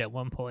reach at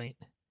one point.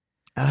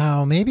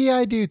 Oh, maybe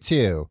I do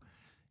too.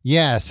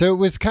 Yeah, so it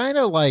was kind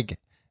of like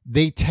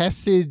they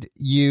tested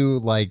you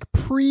like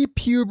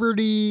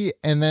pre-puberty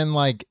and then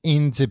like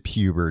into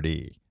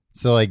puberty.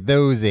 So like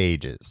those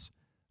ages,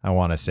 I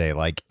want to say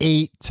like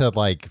 8 to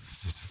like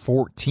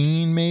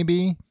 14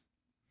 maybe.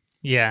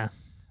 Yeah.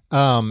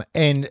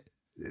 And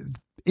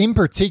in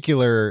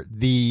particular,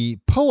 the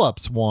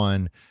pull-ups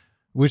one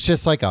was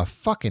just like a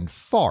fucking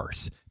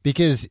farce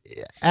because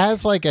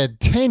as like a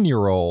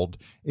 10-year-old,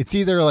 it's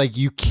either like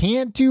you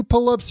can't do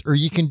pull-ups or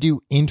you can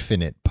do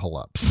infinite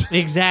pull-ups.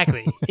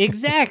 Exactly.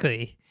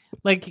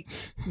 Like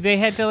they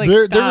had to like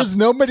there stop. was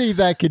nobody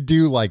that could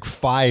do like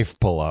 5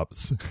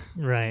 pull-ups.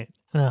 Right.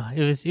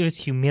 It was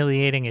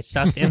humiliating. It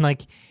sucked. And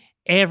like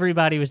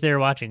everybody was there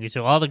watching you.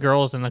 So all the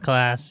girls in the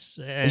class.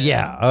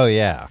 Yeah. Oh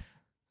yeah.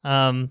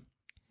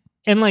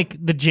 And like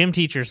the gym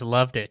teachers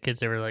loved it because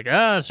they were like,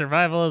 "Oh,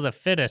 survival of the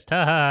fittest."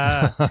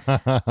 Ha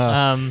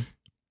ha.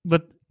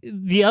 But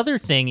the other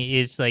thing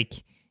is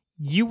like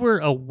you were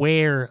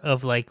aware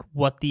of like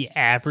what the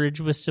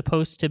average was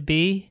supposed to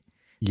be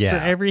for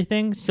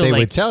everything. So they like,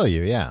 would tell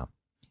you, yeah.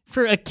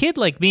 For a kid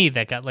like me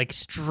that got like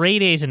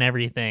straight A's and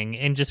everything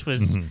and just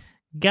was,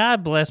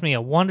 God bless me,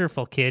 a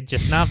wonderful kid,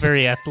 just not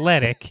very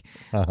athletic.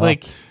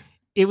 Like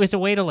it was a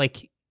way to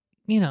like,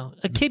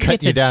 a kid cut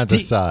gets you down to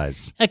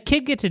size. A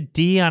kid gets a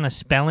D on a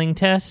spelling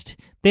test.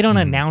 They don't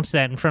announce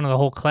that in front of the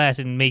whole class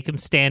and make them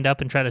stand up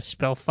and try to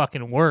spell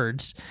fucking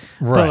words.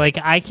 Right. But like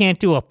I can't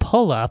do a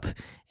pull up,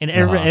 and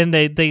and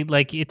they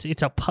like it's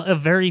a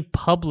very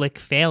public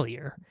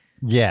failure.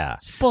 Yeah,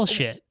 it's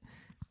bullshit.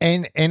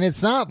 And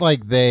it's not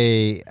like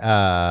they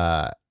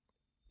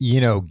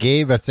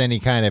gave us any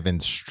kind of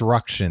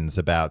instructions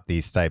about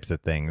these types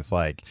of things.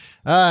 Like,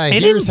 they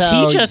didn't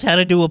teach us how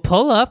to do a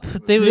pull-up.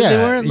 They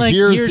weren't like,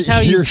 here's how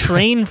you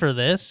train for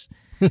this.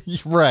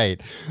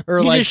 Right. Or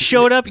you like, just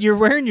showed up, you're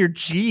wearing your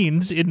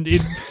jeans in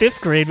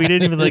 5th grade. We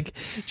didn't even like,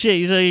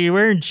 shit, so you're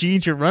wearing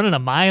jeans, you're running a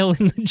mile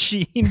in the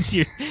jeans.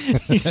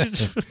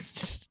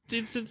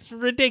 It's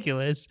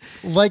ridiculous.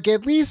 Like,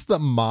 at least the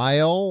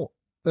mile,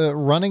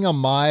 running a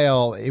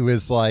mile, it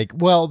was like,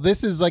 well,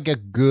 this is like a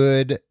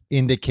good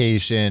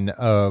indication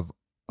of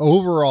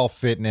overall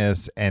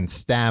fitness and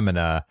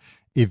stamina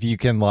if you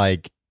can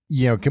like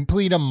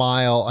complete a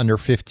mile under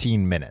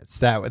 15 minutes.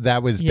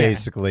 That was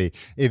basically,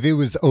 if it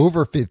was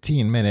over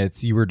 15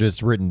 minutes, you were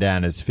just written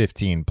down as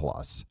 15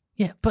 plus.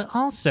 Yeah, but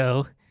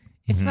also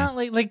it's not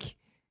like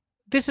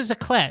this is a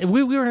class.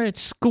 We were at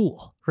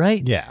school,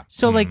 right? Yeah.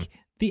 So like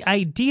the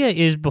idea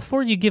is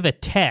before you give a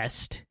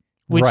test,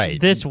 which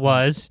this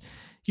was,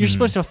 you're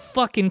supposed to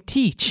fucking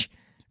teach.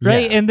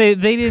 Right, and they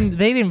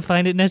didn't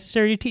find it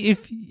necessary to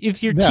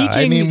if you're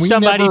teaching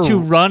somebody to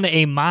run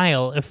a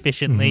mile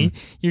efficiently,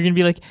 you're gonna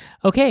be like,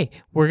 okay,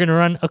 we're gonna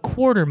run a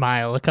quarter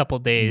mile a couple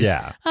days,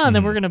 and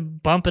then we're gonna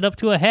bump it up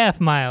to a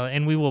half mile,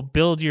 and we will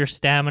build your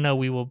stamina,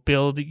 we will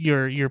build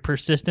your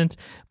persistence.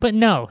 But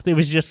no, it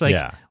was just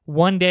like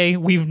one day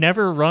we've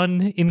never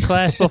run in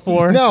class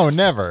before. No,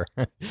 never.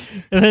 And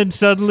then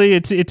suddenly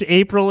it's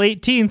April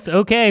 18th.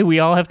 Okay, we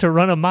all have to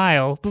run a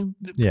mile.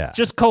 Yeah,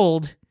 just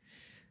cold.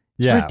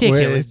 Yeah,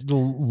 ridiculous. It's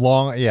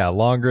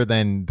longer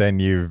than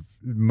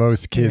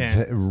most kids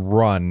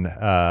run.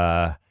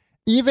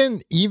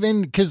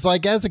 Even because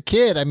like as a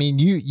kid, I mean,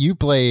 you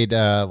played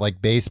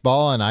like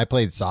baseball and I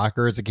played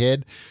soccer as a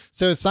kid,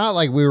 so it's not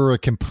like we were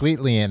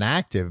completely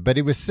inactive, but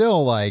it was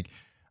still like,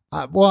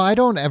 I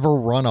don't ever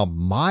run a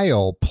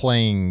mile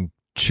playing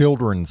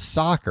children's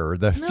soccer.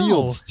 The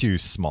field's too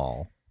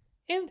small.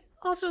 And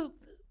also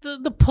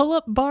the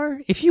pull-up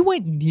bar. If you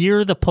went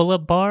near the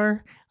pull-up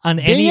bar on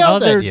any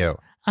other.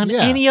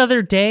 Any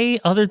other day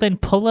other than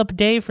pull-up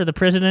day for the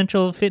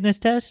presidential fitness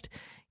test,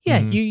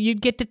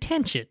 you'd get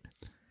detention.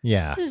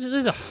 Yeah. This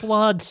is a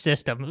flawed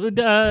system.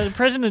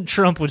 President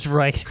Trump was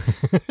right.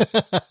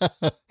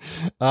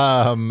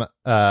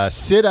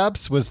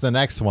 Sit-ups was the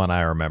next one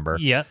I remember.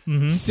 Yeah.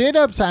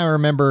 Sit-ups I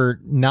remember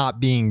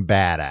not being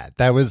bad at.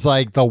 That was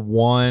like the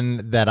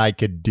one that I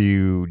could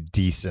do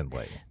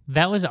decently.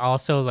 That was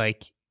also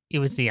like, it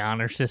was the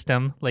honor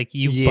system. Like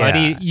you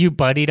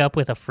buddied up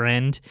with a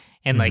friend,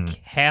 and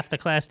like half the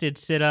class did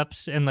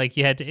sit-ups, and like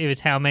it was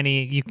how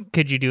many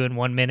could you do in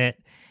 1 minute,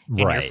 and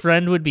your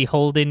friend would be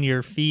holding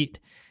your feet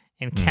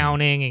and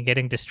counting and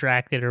getting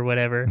distracted or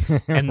whatever,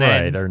 and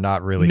then or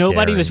not really.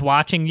 Nobody was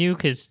watching you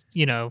because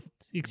it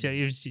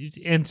was,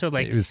 and so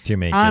like it was too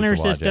many honor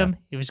kids to watch, system.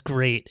 It was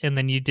great, and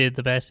then you did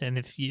the best. And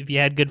if you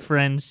had good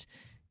friends,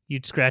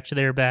 you'd scratch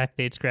their back,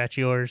 they'd scratch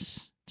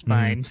yours. It's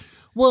fine.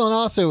 Well, and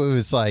also it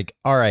was like,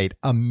 all right,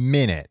 a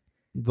minute,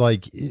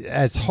 like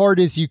as hard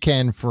as you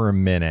can for a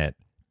minute.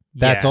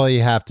 That's all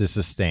you have to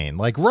sustain.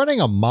 Like running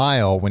a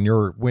mile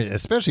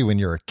especially when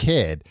you're a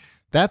kid,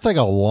 that's like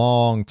a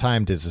long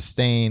time to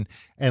sustain.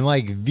 And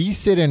like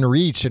V-sit and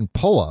reach and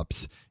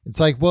pull-ups, it's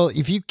like, well,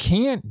 if you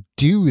can't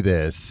do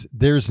this,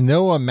 there's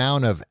no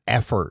amount of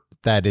effort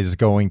that is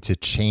going to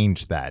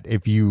change that.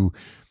 If you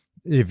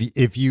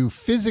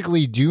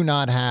physically do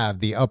not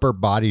have the upper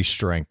body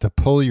strength to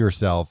pull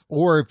yourself,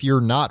 or if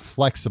you're not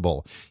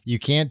flexible, you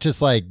can't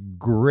just like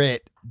grin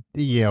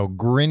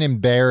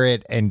and bear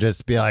it and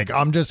just be like,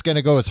 I'm just going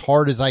to go as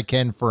hard as I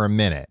can for a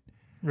minute.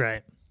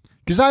 Right.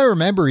 Because I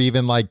remember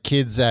even like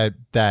kids that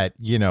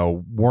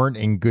weren't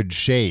in good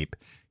shape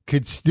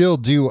could still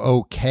do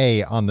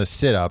okay on the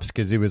sit-ups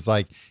because it was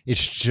like,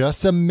 it's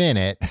just a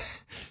minute.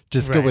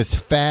 Just go as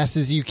fast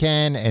as you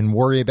can and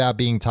worry about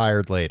being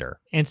tired later.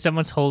 And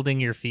someone's holding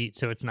your feet,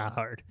 so it's not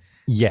hard.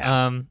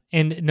 Yeah.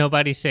 And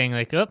nobody's saying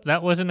like, oh,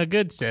 that wasn't a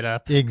good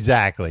sit-up.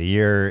 Exactly.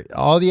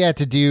 All you had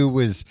to do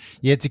was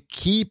you had to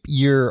keep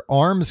your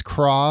arms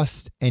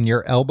crossed and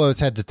your elbows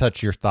had to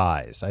touch your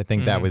thighs. I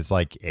think that was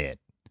like it.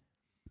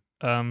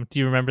 Do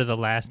you remember the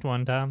last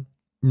one, Tom?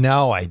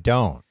 No, I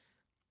don't.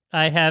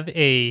 I have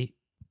a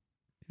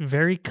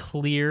very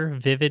clear,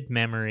 vivid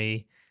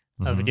memory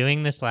of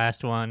doing this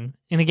last one.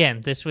 And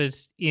again, this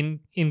was in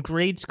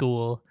grade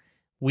school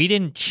we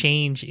didn't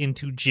change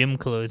into gym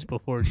clothes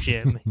before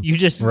gym. You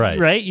just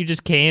right. You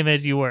just came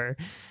as you were.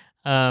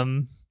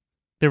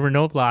 There were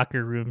no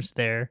locker rooms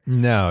there.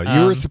 No,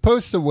 you were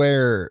supposed to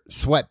wear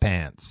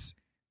sweatpants.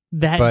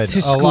 But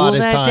to school a lot of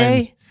that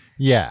times, day?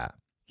 Yeah.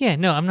 Yeah,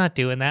 no, I'm not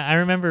doing that. I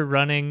remember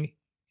running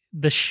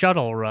the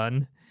shuttle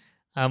run,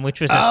 which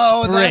was a sprint.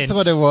 Oh, that's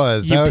what it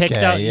was.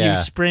 You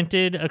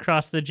sprinted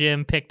across the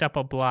gym, picked up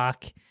a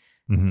block,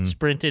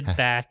 sprinted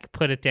back,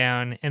 put it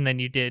down, and then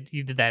you did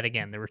that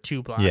again. There were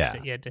 2 blocks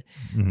that you had to.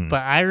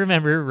 But I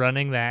remember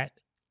running that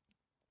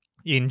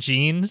in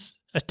jeans,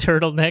 a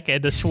turtleneck,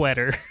 and a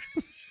sweater.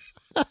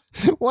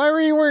 Why were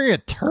you wearing a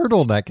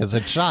turtleneck as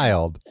a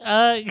child?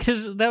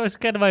 Because that was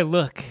kind of my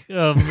look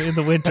in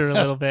the winter a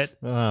little bit.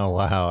 Oh,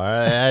 wow.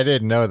 I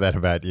didn't know that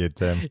about you,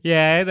 Tim.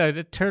 Yeah, I had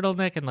a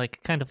turtleneck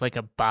and kind of like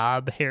a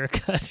bob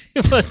haircut.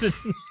 It wasn't...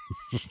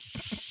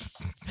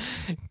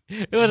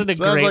 It wasn't a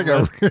great look.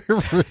 Sounds like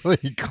a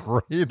really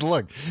great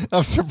look.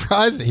 I'm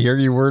surprised to hear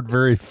you weren't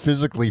very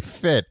physically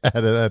fit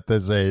at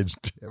this age,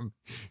 Tim.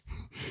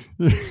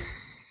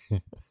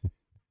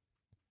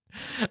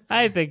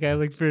 I think I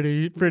looked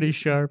pretty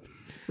sharp.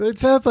 It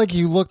sounds like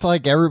you looked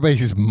like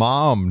everybody's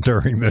mom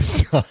during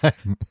this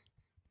time.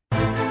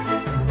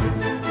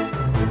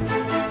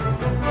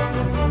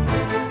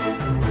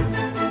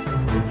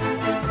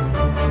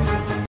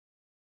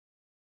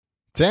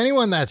 To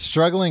anyone that's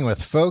struggling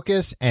with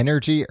focus,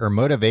 energy, or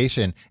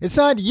motivation, it's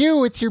not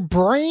you, it's your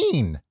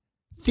brain.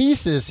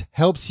 Thesis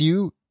helps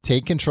you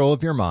take control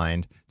of your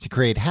mind to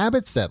create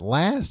habits that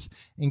last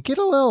and get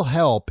a little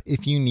help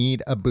if you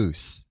need a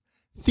boost.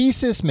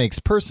 Thesis makes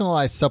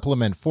personalized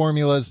supplement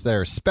formulas that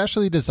are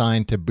specially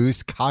designed to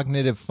boost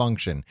cognitive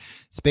function.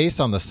 It's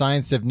based on the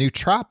science of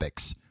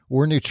nootropics,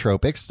 or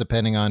nootropics,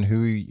 depending on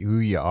who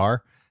you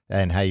are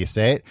and how you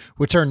say it,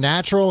 which are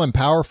natural and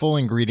powerful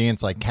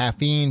ingredients like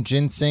caffeine,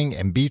 ginseng,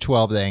 and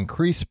B12 that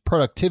increase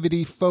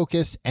productivity,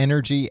 focus,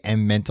 energy,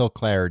 and mental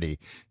clarity.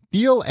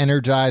 Feel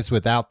energized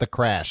without the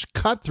crash.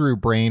 Cut through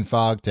brain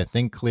fog to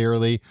think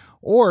clearly,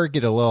 or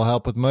get a little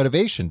help with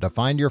motivation to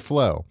find your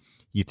flow.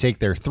 You take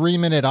their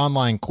 3-minute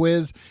online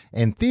quiz,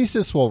 and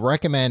Thesis will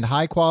recommend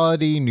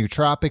high-quality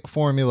nootropic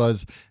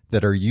formulas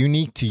that are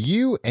unique to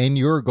you and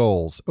your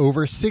goals.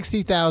 Over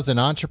 60,000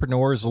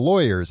 entrepreneurs,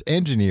 lawyers,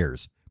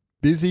 engineers,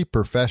 busy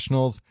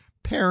professionals,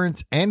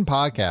 parents, and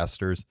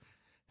podcasters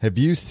have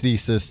used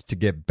Thesis to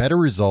get better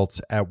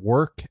results at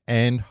work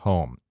and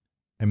home.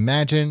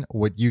 Imagine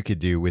what you could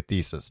do with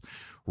Thesis.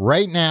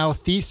 Right now,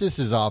 Thesis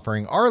is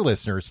offering our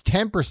listeners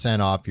 10%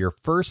 off your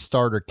first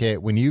starter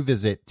kit when you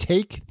visit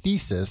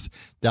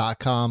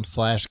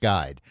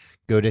takethesis.com/guide.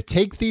 Go to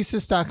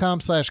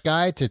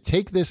takethesis.com/guide to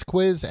take this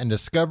quiz and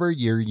discover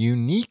your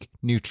unique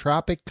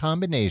nootropic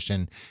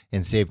combination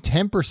and save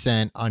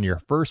 10% on your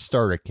first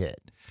starter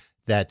kit.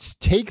 That's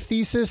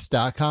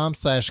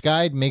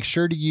takethesis.com/guide. Make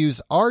sure to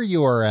use our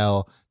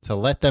URL to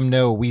let them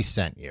know we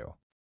sent you.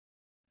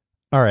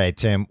 All right,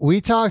 Tim, we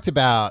talked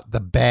about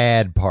the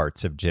bad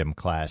parts of gym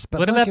class. But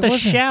what about the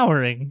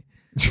showering?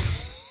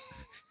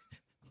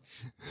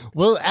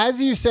 Well,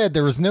 as you said,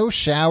 there was no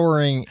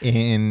showering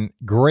in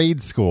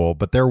grade school,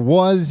 but there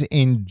was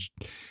in,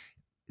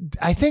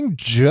 I think,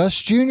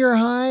 just junior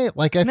high.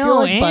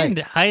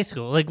 High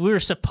school. We were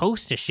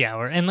supposed to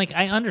shower. And,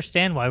 I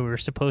understand why we were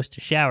supposed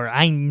to shower.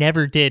 I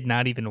never did,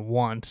 not even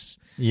once.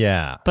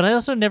 Yeah. But I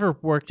also never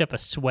worked up a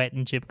sweat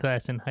in gym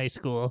class in high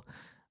school.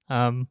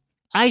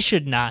 I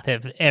should not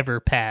have ever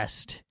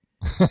passed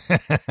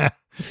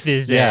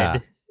Phys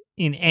Ed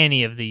in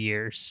any of the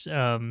years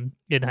in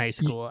high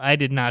school. I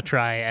did not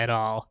try at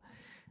all.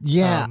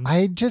 Yeah,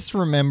 I just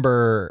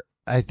remember,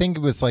 I think it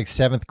was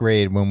 7th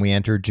grade when we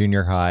entered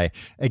junior high.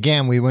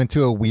 Again, we went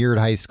to a weird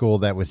high school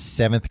that was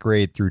 7th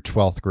grade through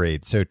 12th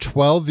grade. So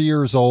 12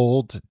 years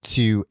old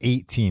to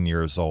 18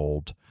 years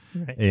old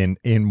in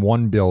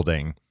one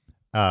building.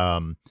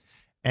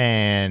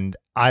 And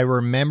I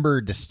remember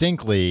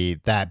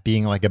distinctly that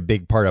being a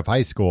big part of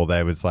high school.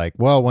 That was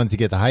once you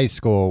get to high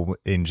school,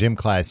 in gym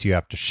class, you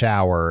have to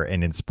shower,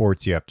 and in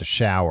sports, you have to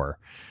shower.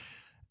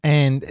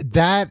 And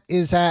that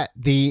is at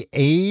the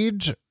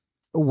age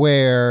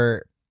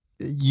where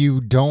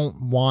you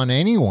don't want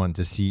anyone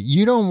to see.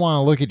 You don't want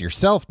to look at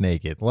yourself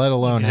naked, let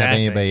alone have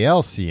anybody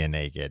else see you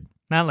naked.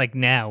 Not like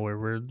now where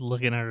we're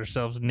looking at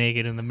ourselves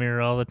naked in the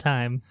mirror all the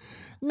time.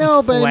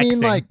 No, but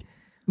flexing. I mean,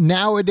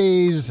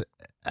 nowadays,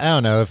 I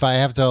don't know, if I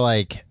have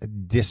to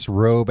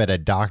disrobe at a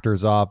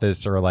doctor's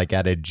office or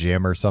at a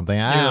gym or something.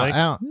 I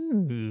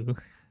don't.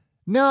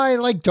 No,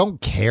 I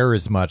don't care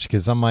as much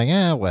because I'm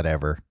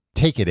whatever.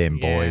 Take it in,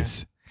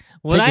 boys.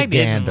 What I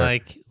didn't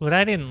like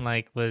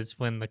was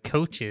when the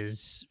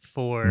coaches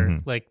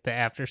for the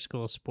after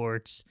school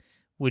sports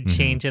would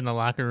change in the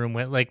locker room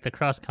with the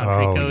cross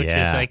country coach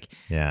is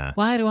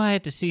why do I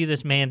have to see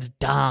this man's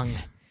dong?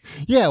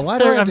 Yeah, why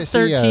do I have to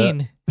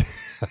 13. see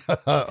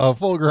a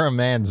full grown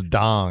man's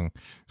dong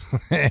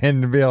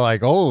and be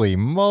holy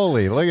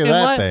moly, look at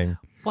that thing.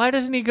 Why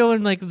doesn't he go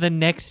in like the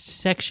next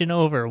section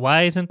over?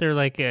 Why isn't there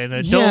like an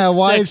adult Yeah,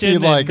 why is he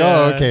like,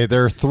 and, okay,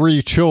 there are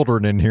 3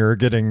 children in here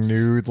getting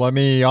nude. Let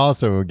me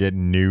also get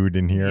nude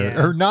in here.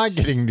 Yeah. Or not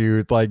getting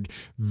nude, like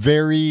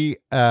very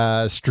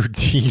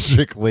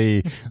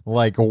strategically,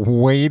 like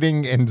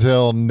waiting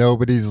until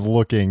nobody's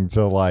looking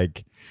to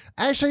like,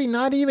 actually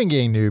not even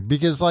getting nude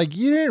because like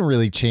you didn't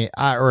really change,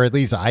 or at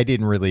least I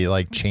didn't really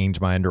like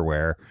change my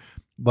underwear.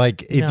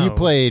 Like if you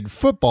played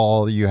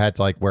football, you had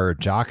to like wear a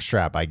jock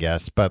strap, I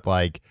guess. But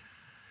like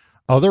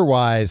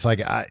otherwise,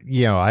 like,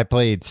 I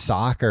played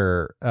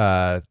soccer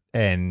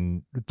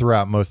and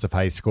throughout most of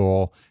high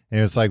school. And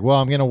it was like,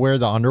 well, I'm going to wear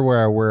the underwear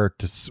I wore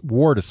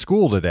to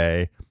school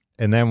today.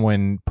 And then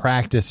when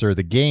practice or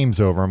the game's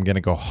over, I'm going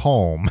to go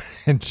home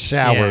and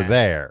shower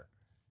there.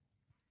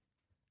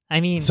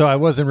 I mean, so I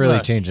wasn't really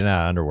changing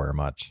out underwear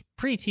much.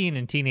 Preteen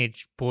and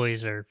teenage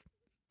boys are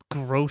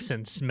gross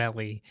and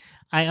smelly.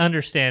 I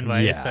understand why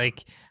it's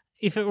like,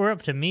 if it were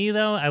up to me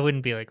though, I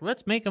wouldn't be like,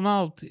 let's make them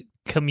all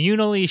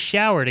communally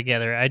shower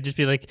together. I'd just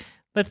be like,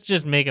 let's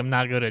just make them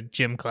not go to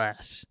gym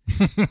class.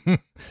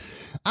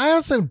 I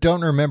also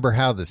don't remember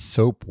how the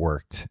soap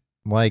worked.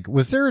 Like,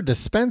 was there a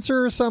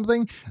dispenser or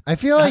something? I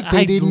feel like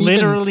they didn't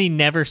literally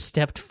never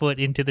stepped foot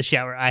into the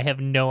shower. I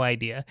have no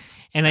idea.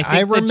 And I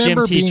think the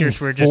gym teachers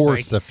were just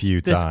like, a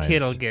few this times.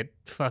 kid will get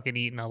fucking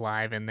eaten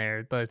alive in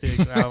there. But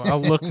I'll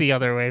look the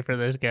other way for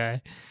this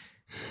guy.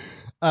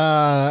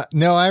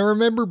 No, I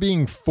remember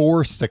being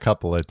forced a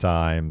couple of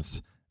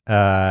times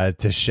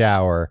to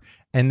shower,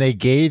 and they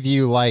gave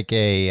you like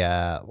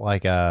a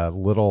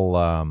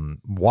little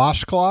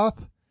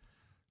washcloth.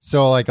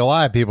 So like a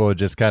lot of people would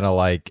just kind of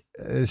like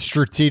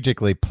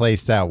strategically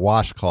place that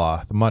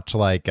washcloth, much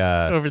like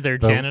over their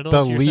genitals.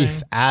 The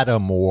Leaf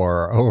Adam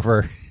wore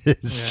over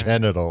his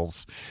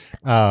genitals,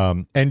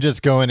 and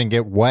just go in and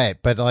get wet.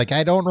 But like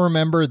I don't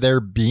remember there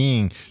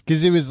being,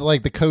 because it was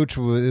like the coach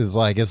was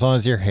like, as long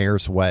as your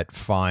hair's wet,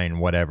 fine,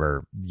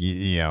 whatever,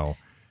 you know.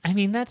 I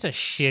mean, that's a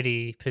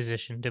shitty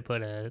position to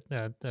put an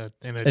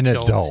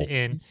adult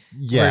in.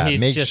 Yeah, where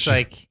he's just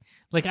like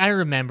I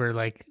remember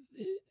like.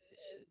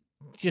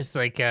 Just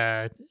like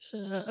a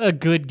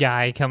good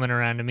guy coming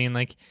around to me and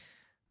like,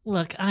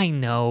 look, I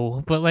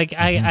know, but like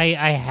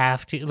I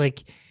have to,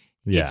 like,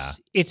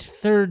 it's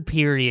third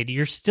period.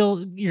 You're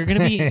gonna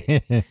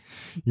be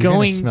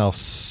gonna smell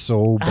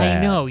so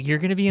bad. I know you're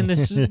gonna be in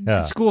this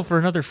school for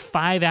another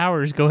 5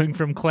 hours, going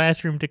from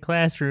classroom to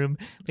classroom.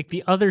 Like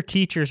the other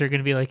teachers are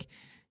gonna be like,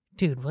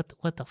 dude,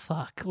 what the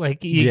fuck?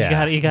 Like you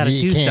gotta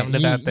do something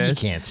about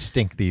this. You can't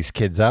stink these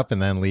kids up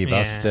and then leave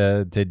us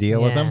to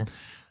deal with them.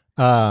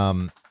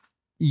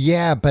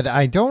 Yeah, but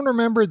I don't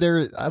remember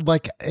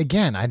like,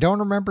 again, I don't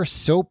remember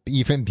soap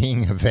even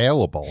being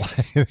available.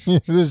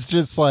 It was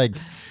just like,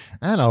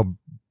 I don't know,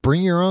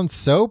 bring your own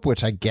soap,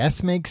 which I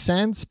guess makes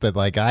sense, but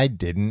like I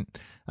didn't.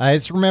 I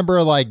just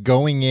remember like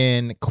going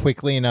in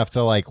quickly enough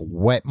to like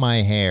wet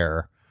my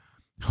hair,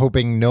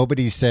 hoping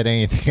nobody said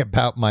anything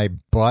about my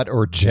butt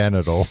or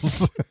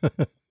genitals.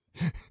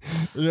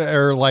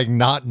 Or like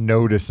not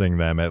noticing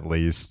them at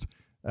least.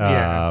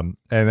 And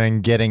then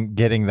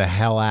getting the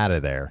hell out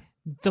of there.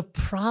 The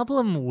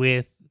problem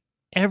with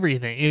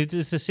everything,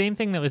 it's the same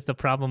thing that was the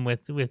problem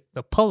with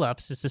the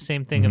pull-ups. It's the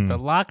same thing of the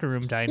locker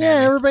room dynamic.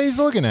 Yeah, everybody's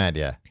looking at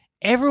you.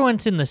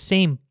 Everyone's in the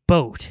same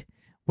boat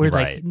where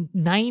like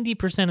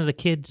 90% of the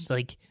kids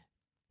like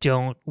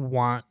don't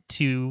want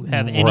to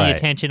have any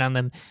attention on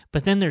them.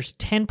 But then there's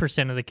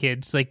 10% of the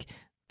kids, like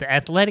the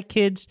athletic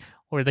kids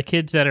or the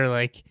kids that are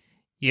like,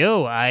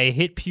 yo, I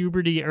hit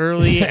puberty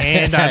early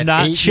and I'm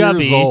not 8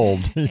 chubby. Years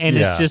old. And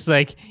it's just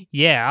like,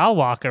 yeah, I'll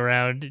walk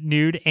around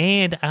nude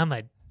and I'm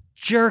a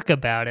jerk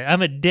about it.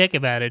 I'm a dick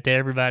about it to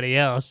everybody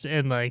else.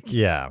 And like,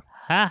 ha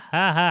ha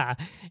ha.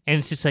 And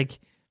it's just like,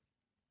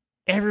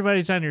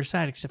 everybody's on your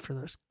side except for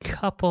those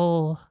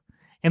couple.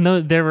 And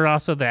there were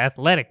also the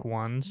athletic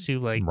ones who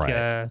like,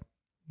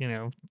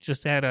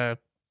 just had a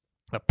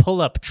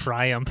pull-up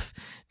triumph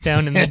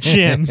down in the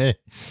gym.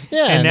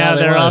 And now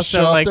they're also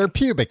show like off their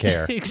pubic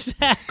hair.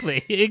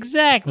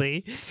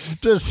 Exactly.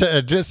 just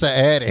to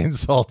add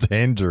insult to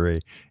injury.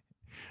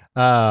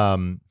 All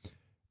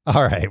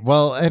right.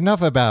 Well,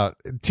 enough about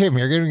Tim.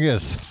 You're going to get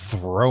us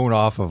thrown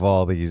off of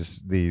all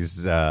these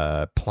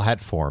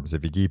platforms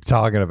if you keep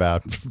talking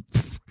about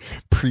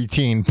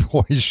preteen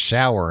boys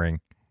showering.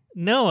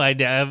 No,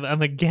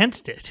 I'm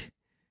against it.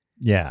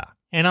 Yeah.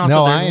 And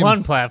also, there's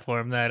one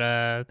platform that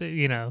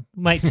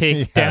might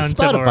take down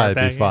Spotify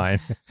would be fine.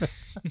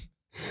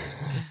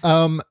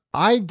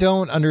 I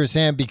don't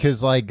understand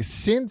because, like,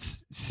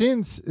 since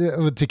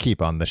to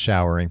keep on the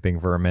showering thing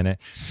for a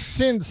minute,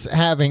 since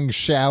having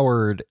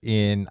showered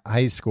in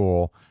high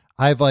school,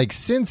 I've like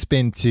since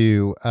been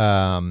to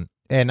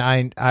and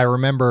I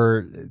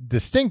remember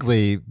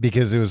distinctly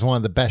because it was one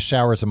of the best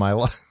showers of my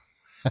life.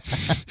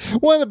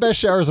 One of the best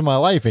showers of my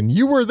life, and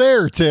you were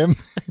there, Tim.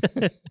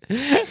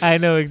 I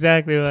know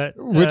exactly what.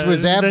 Which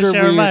was after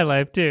my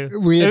life too.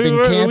 We had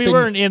been camping. We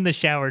weren't in the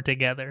shower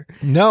together.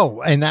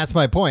 No, and that's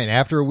my point.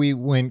 After we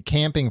went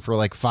camping for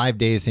like 5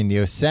 days in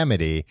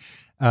Yosemite,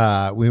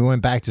 we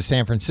went back to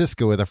San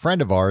Francisco with a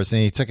friend of ours,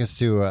 and he took us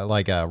to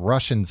a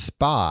Russian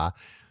spa.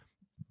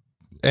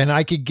 And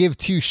I could give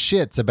two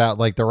shits about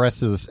like the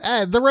rest of this.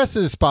 The rest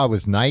of the spa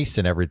was nice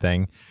and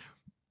everything,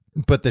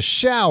 but the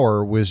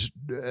shower was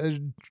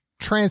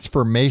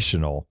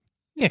transformational.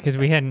 Yeah, because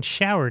we hadn't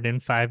showered in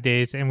 5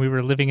 days, and we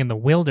were living in the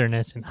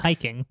wilderness and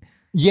hiking.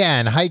 Yeah,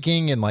 and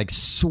hiking and like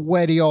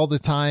sweaty all the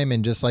time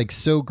and just like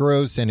so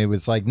gross. And it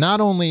was like, not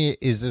only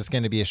is this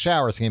going to be a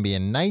shower, it's going to be a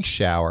nice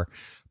shower.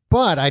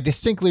 But I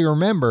distinctly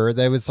remember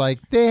that it was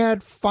like they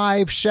had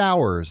 5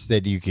 showers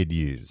that you could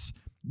use,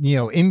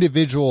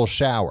 individual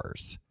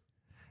showers.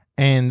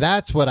 And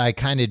that's what I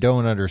kind of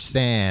don't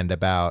understand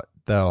about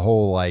the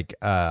whole like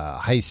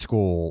high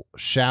school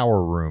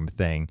shower room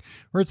thing,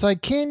 where it's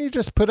like, can't you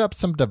just put up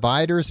some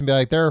dividers and be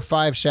like, there are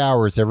 5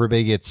 showers,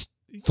 everybody gets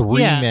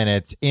 3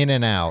 minutes in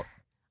and out?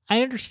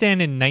 I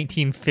understand in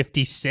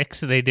 1956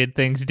 they did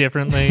things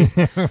differently.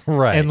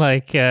 Right. And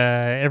like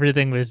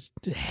everything was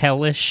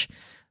hellish.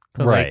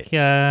 But right.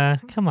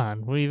 Like, come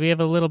on. We have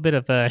a little bit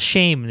of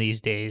shame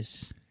these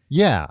days.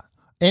 Yeah.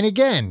 And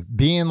again,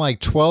 being like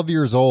 12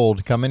 years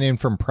old, coming in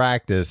from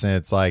practice, and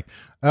it's like,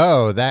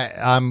 oh, that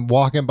I'm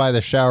walking by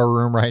the shower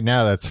room right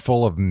now that's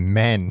full of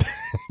men,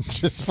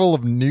 just full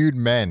of nude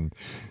men.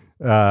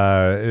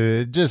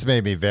 It just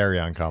made me very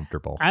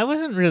uncomfortable. I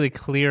wasn't really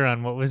clear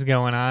on what was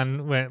going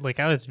on.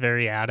 I was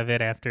very out of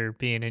it after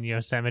being in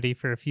Yosemite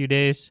for a few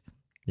days.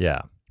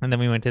 Yeah. And then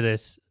we went to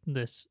this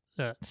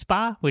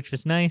spa, which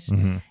was nice.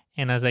 Mm-hmm.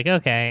 And I was like,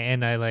 okay.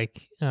 And I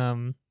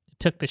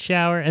took the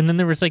shower, and then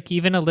there was like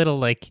even a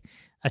little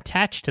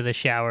attached to the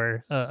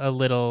shower, a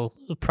little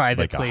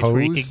private place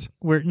where you could,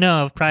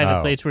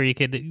 place where you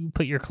could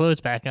put your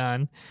clothes back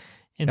on.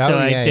 And so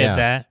I did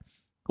that.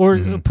 Or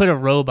put a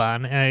robe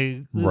on.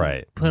 And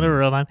I put a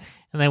robe on,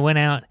 and I went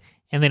out,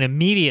 and then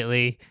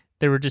immediately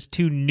there were just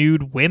 2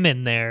 nude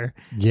women there.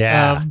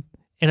 Yeah.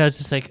 And I was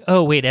just like,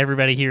 oh, wait,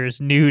 everybody here is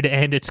nude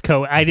and it's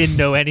I didn't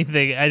know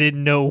anything. I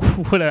didn't know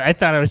I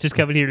thought I was just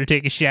coming here to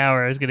take a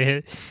shower. I was going to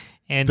hit.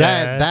 And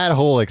that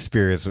whole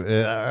experience,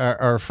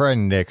 our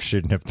friend Nick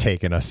shouldn't have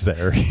taken us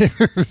there.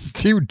 It was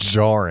too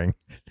jarring.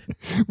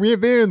 We had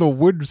been in the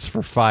woods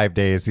for 5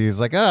 days. He's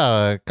like,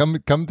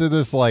 come to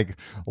this like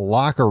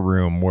locker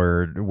room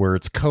where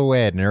it's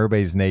co-ed and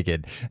everybody's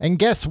naked. And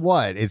guess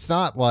what? It's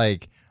not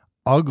like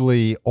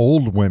ugly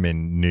old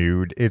women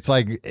nude. It's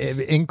like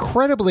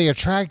incredibly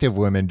attractive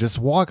women just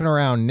walking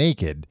around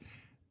naked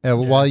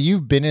while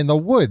you've been in the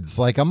woods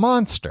like a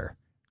monster.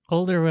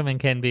 Older women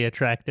can be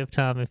attractive,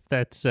 Tom, if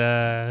that's we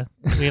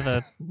have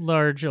a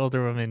large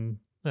older women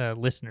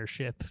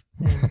listenership.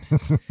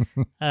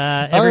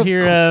 Ever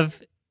hear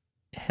of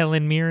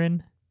Helen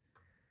Mirren?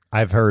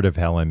 I've heard of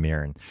Helen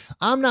Mirren.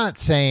 I'm not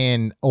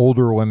saying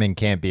older women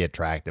can't be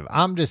attractive.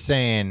 I'm just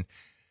saying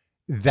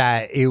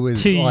that it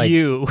was to like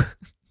you.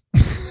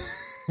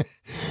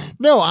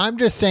 No, I'm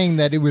just saying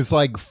that it was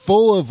like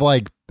full of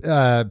like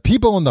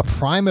people in the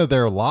prime of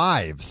their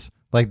lives,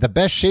 like the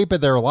best shape of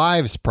their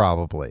lives,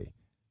 probably.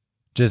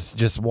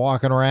 Just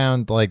walking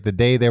around like the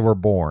day they were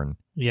born.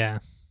 Yeah.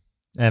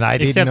 And I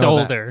didn't know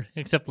older,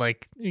 except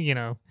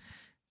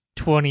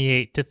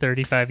 28 to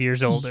 35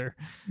 years older.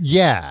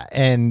 Yeah,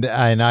 and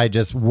I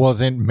just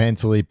wasn't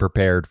mentally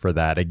prepared for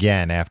that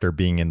again after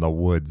being in the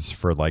woods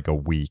for like a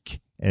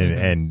week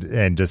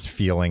and just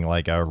feeling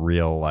like a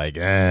real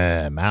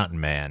mountain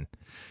man.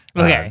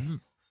 Okay.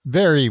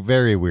 Very,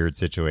 very weird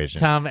situation.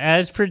 Tom,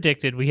 as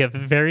predicted, we have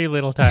very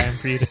little time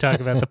for you to talk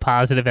about the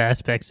positive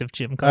aspects of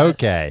gym class.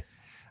 Okay.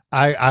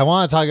 I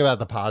want to talk about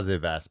the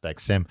positive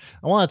aspects, Sim.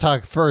 I want to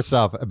talk first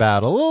off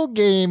about a little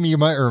game you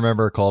might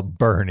remember called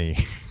Bernie.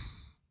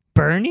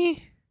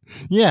 Bernie?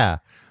 Yeah.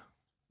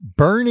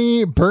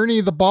 Bernie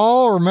the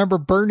ball. Remember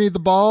Bernie the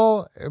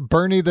ball?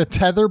 Bernie the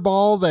tether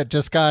ball that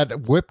just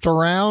got whipped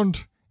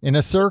around in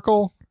a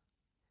circle?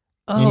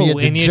 Oh, and you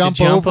had to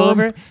jump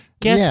over?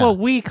 Guess what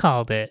we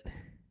called it?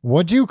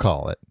 What'd you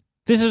call it?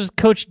 This was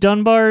Coach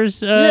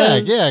Dunbar's...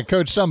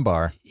 Coach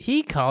Dunbar.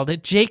 He called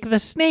it Jake the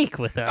Snake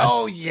with us.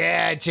 Oh,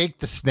 yeah, Jake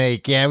the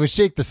Snake. Yeah, it was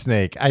Jake the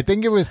Snake. I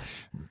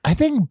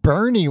think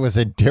Bernie was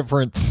a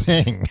different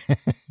thing.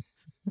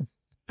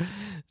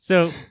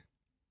 So,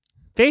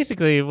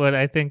 basically, what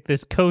I think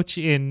this coach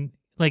in,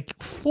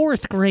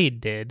 4th grade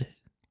did...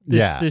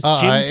 This gym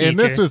teacher, and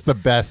this was the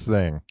best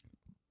thing.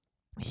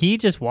 He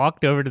just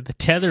walked over to the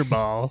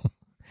tetherball,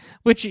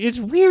 which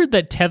is weird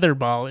that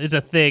tetherball is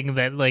a thing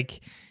that,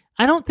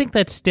 I don't think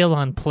that's still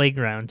on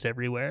playgrounds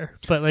everywhere.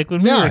 But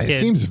when we were kids, it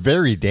seems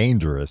very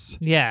dangerous.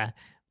 Yeah,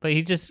 but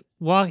he just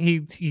walked.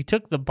 He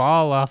took the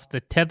ball off the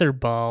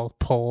tetherball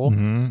pole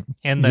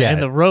and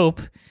the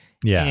rope.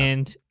 Yeah,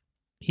 and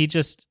he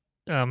just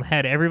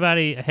had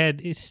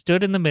everybody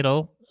stood in the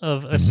middle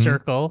of a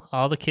circle.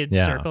 All the kids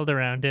circled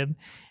around him,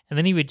 and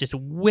then he would just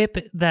whip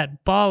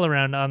that ball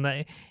around on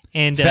the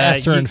and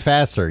faster and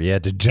faster. You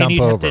had to jump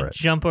over it.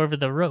 Jump over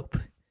the rope.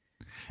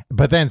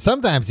 But then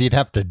sometimes he'd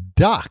have to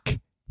duck.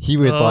 He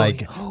would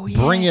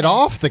bring it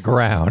off the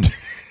ground.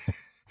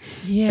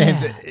 Yeah.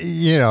 And,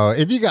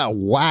 if you got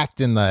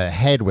whacked in the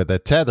head with a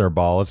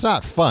tetherball, it's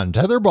not fun.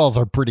 Tetherballs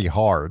are pretty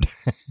hard.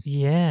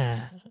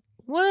 Yeah.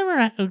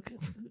 Whatever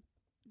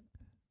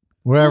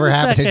What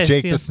happened to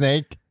Jake the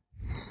Snake?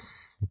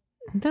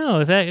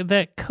 No,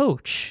 that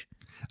coach.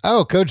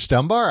 Oh, Coach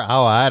Dunbar?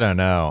 Oh, I don't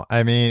know.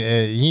 I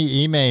mean,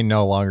 he may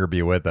no longer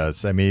be with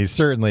us. I mean, he's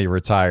certainly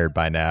retired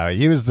by now.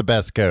 He was the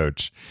best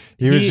coach.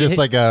 He was just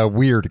like a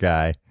weird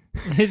guy.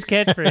 His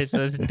catchphrase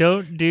was,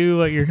 "Don't do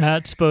what you're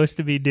not supposed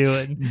to be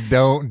doing."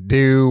 Don't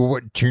do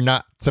what you're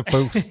not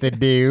supposed to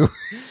do.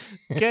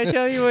 Can I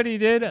tell you what he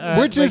did?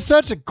 Which is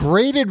such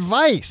great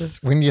advice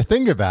when you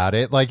think about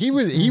it. Like he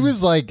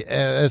was like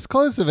as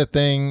close of a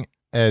thing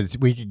as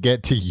we could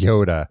get to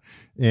Yoda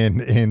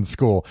in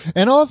school.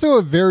 And also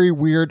a very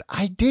weird,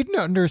 I didn't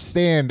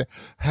understand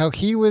how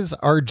he was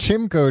our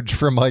gym coach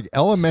from like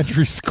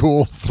elementary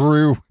school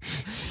through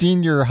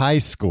senior high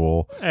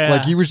school. Yeah.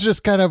 Like he was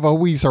just kind of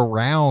always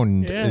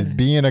around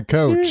being a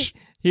coach.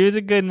 He was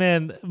a good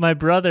man. My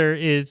brother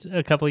is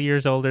a couple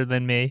years older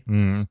than me.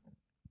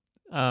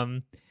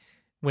 When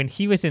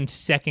he was in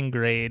second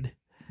grade,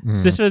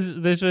 this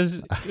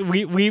was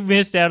we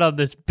missed out on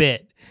this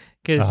bit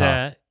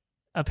because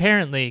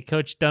apparently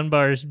Coach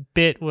Dunbar's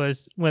bit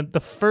was when the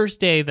first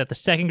day that the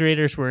second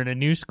graders were in a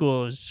new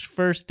school. It was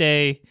first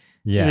day.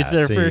 Yeah, it was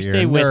their first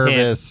day with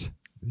nervous.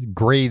 him.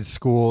 Grade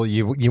school.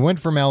 You went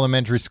from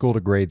elementary school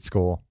to grade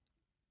school,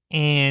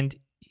 and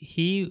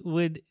he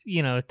would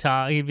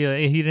talk.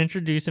 He'd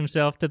introduce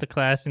himself to the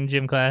class in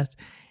gym class.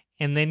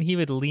 And then he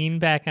would lean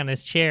back on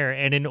his chair.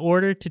 And in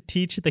order to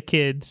teach the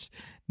kids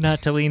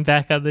not to lean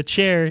back on the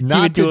chair,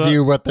 not to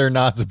do what they're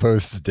not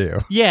supposed to do.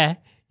 Yeah.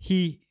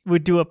 He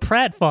would do a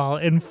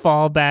pratfall and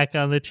fall back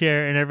on the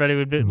chair. And everybody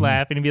would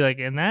laugh. And he'd be like,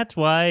 and that's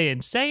why in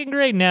second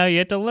grade now you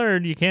have to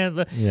learn. You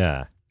can't.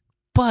 Yeah.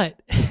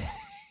 But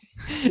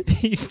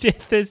he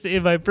did this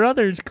in my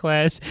brother's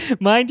class.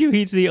 Mind you,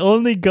 he's the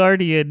only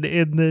guardian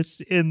in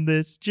this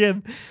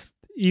gym.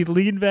 He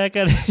leaned back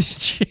on his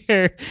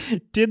chair,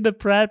 did the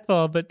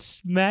pratfall, but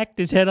smacked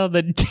his head on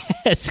the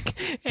desk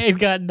and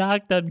got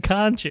knocked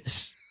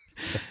unconscious.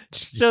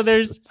 So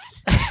there's,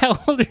 how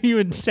old are you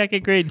in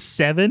second grade?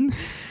 7?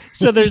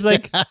 So there's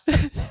like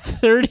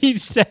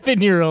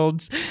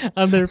 37-year-olds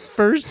on their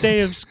first day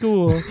of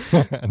school.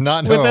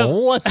 Not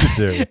knowing what to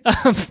do.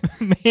 A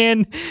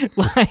man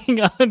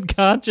lying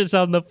unconscious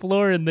on the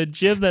floor in the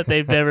gym that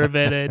they've never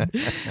been in.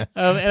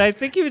 And I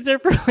think he was there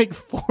for like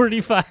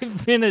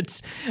 45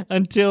 minutes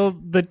until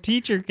the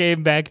teacher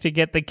came back to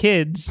get the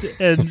kids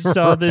and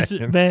saw this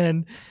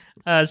man.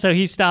 So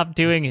he stopped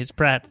doing his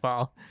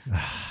pratfall.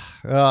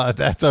 Oh,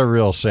 that's a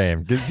real shame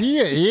because he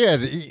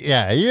had a bunch of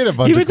great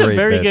bits. He was a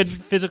very good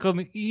physical.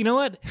 You know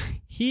what?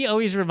 He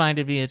always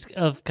reminded me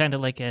of kind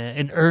of like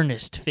an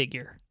Ernest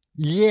figure.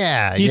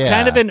 Yeah, he's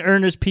kind of an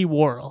Ernest P.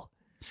 Worrell.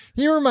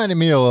 He reminded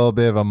me a little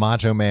bit of a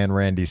Macho Man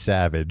Randy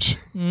Savage.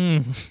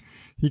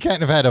 He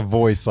kind of had a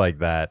voice like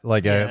that,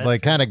 like a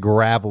kind of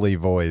gravelly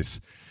voice.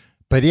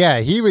 But yeah,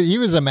 he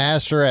was a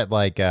master at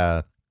like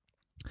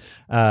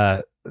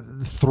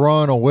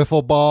throwing a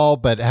wiffle ball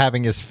but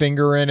having his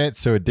finger in it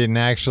so it didn't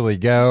actually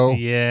go.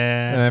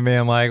 Yeah. And I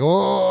mean, like,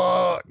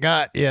 oh,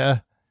 got ya.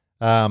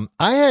 I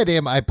had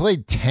him. I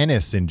played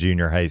tennis in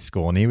junior high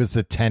school, and he was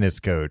the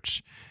tennis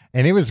coach.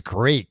 And it was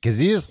great because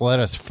he just let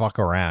us fuck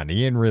around.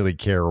 He didn't really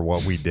care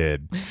what we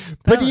did.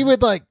 But he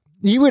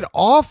would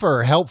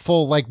offer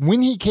helpful, like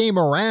when he came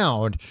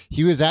around,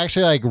 he was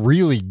actually like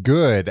really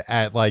good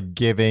at like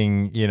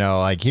giving,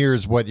 like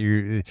here's what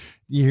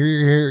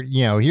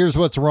here's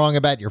what's wrong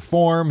about your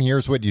form.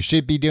 Here's what you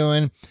should be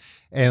doing.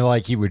 And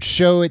like he would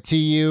show it to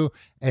you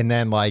and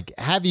then like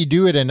have you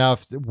do it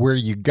enough where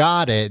you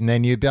got it. And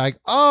then you'd be like,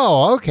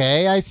 oh,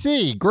 okay, I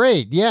see.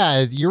 Great.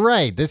 Yeah, you're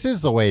right. This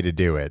is the way to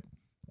do it.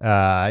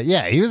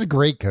 Yeah, he was a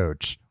great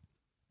coach.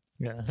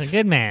 Yeah, a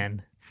good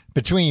man.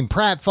 Between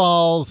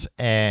pratfalls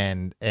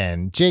and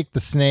Jake the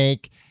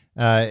Snake,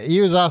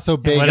 he was also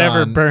big and whatever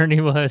on Bernie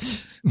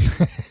was.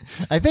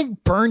 I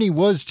think Bernie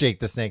was Jake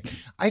the Snake.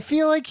 I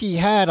feel like he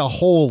had a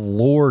whole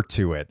lore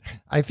to it.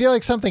 I feel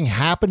like something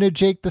happened to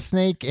Jake the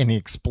Snake, and he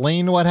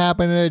explained what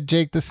happened to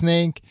Jake the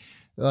Snake.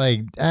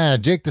 Like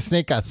Jake the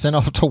Snake got sent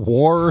off to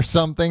war or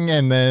something,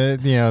 and then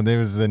there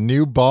was a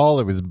new ball.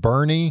 It was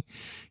Bernie,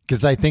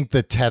 because I think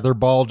the tether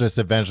ball just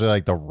eventually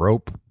like the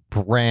rope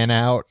ran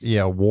out,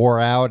 wore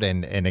out,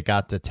 and it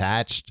got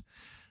detached.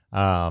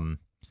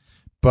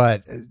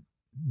 But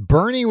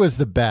Bernie was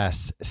the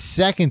best.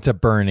 Second to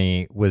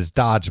Bernie was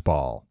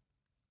dodgeball.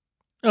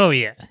 Oh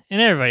yeah,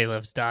 and everybody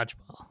loves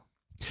dodgeball.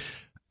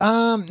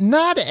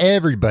 Not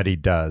everybody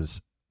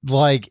does.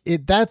 Like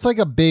that's like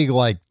a big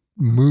like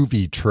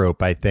movie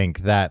trope. I think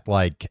that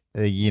like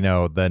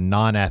the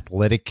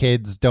non-athletic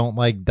kids don't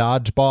like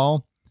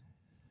dodgeball.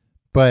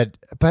 But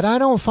I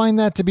don't find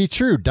that to be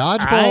true.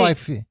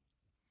 Dodgeball,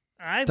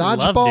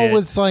 Dodgeball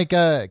was like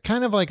a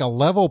kind of like a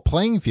level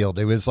playing field.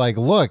 It was like,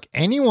 look,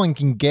 anyone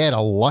can get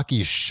a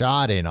lucky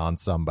shot in on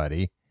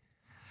somebody.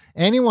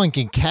 Anyone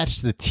can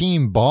catch the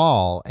team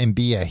ball and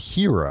be a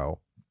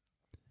hero.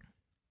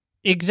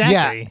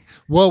 Exactly. Yeah.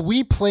 Well,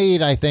 we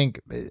played, I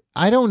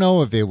don't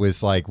know if it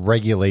was like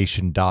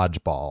regulation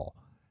dodgeball.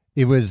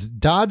 It was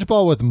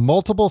dodgeball with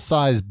multiple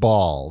size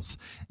balls.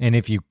 And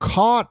if you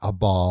caught a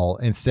ball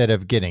instead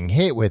of getting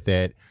hit with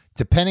it,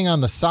 depending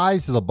on the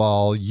size of the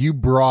ball, you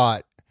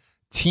brought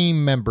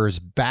team members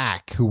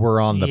back who were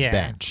on the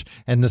bench.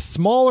 And the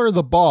smaller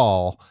the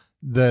ball,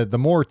 the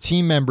more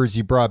team members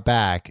you brought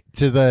back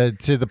to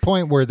the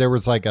point where there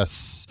was like a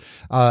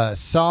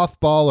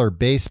softball or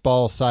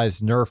baseball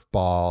sized Nerf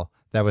ball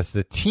that was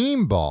the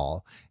team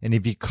ball. And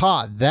if you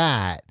caught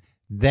that,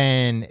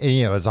 then,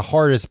 it was the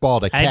hardest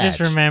ball to catch. I just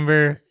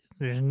remember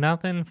there's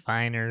nothing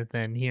finer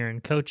than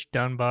hearing Coach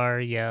Dunbar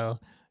yell,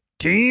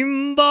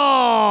 "Team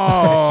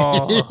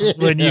ball!"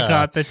 when you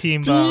caught the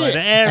team ball. And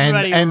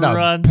everybody and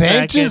runs the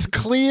bench is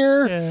back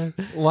clear. Yeah.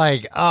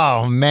 Like,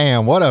 oh,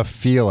 man, what a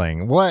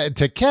feeling.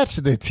 To catch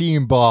the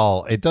team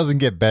ball, it doesn't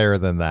get better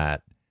than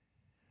that.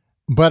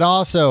 But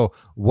also,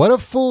 what a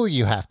fool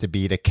you have to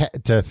be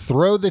to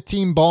throw the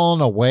team ball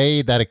in a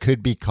way that it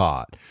could be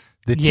caught.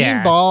 The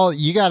team ball,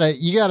 you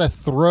gotta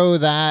throw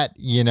that,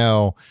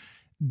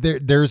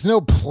 there's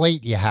no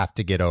plate you have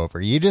to get over.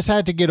 You just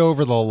had to get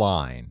over the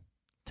line.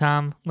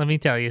 Tom, let me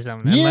tell you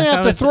something. You didn't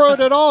have to throw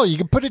it at all. You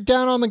can put it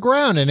down on the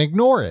ground and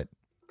ignore it.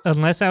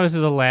 Unless I was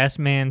the last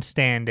man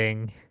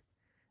standing,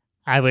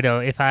 I would,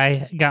 if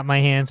I got my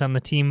hands on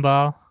the team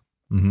ball,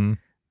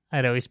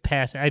 I'd always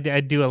pass.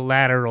 I'd do a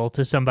lateral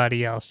to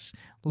somebody else.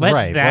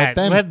 Let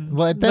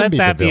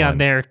that be on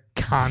their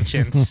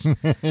conscience.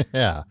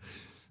 Yeah.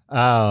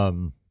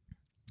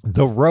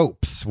 The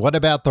ropes. What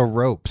about the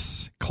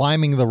ropes?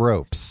 Climbing the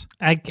ropes.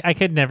 I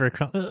could never.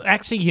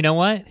 Actually, you know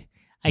what?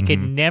 I could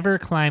never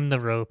climb the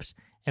ropes.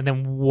 And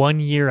then one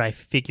year I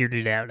figured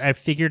it out. I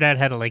figured out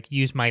how to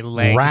use my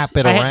legs. Wrap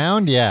it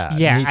around? Yeah.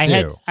 Me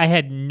too. I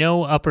had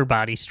no upper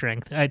body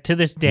strength. To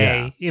this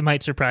day, it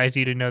might surprise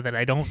you to know that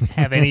I don't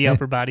have any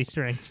upper body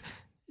strength.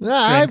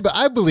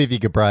 I believe you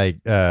could probably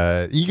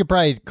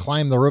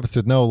climb the ropes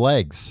with no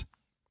legs.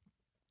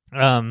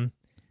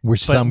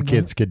 Which some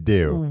kids could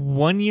do.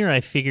 One year I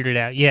figured it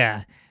out,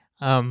 yeah.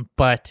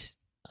 But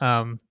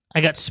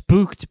I got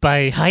spooked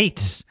by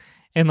heights.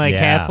 And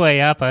halfway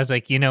up, I was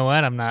like, you know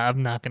what? I'm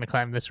not going to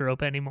climb this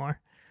rope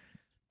anymore.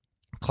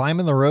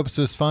 Climbing the ropes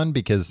was fun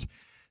because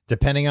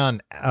depending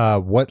on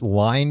what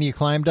line you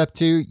climbed up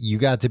to, you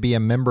got to be a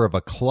member of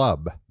a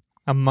club.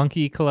 A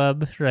monkey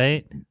club,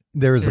 right?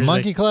 There's a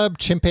monkey club,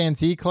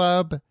 chimpanzee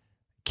club,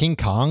 King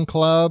Kong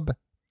club,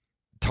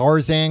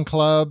 Tarzan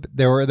club.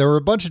 There were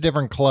a bunch of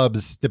different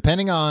clubs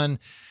depending on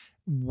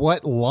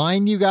what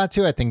line you got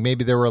to. I think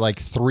maybe there were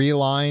 3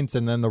 lines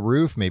and then the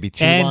roof, maybe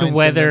 2 lines. And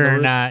whether or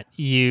not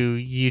you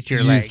used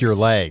your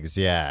legs,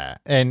 yeah.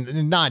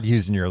 And not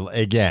using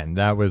again,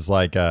 that was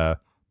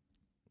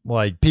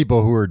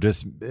people who were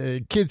just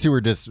kids who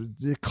were just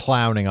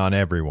clowning on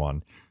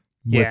everyone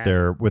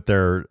with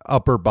their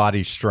upper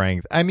body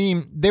strength. I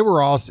mean, they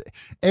were also,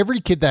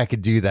 every kid that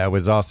could do that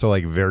was also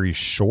very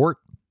short.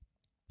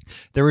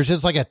 There was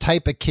just a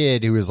type of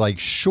kid who was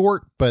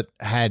short but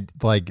had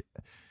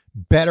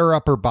better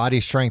upper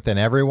body strength than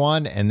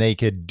everyone, and they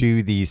could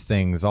do these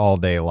things all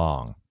day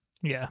long.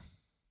 Yeah.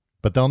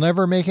 But they'll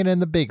never make it in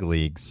the big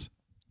leagues.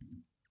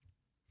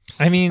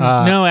 I mean,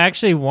 no,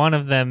 actually one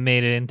of them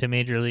made it into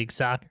Major League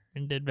Soccer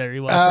and did very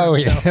well. Oh,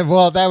 yeah.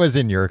 Well, that was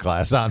in your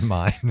class, not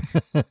mine.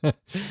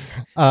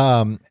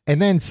 And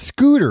then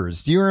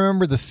scooters. Do you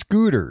remember the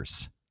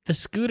scooters? The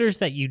scooters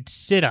that you'd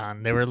sit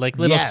on, they were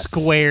little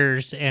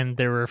squares, and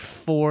there were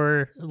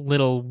 4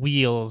 little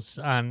wheels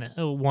on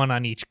one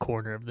on each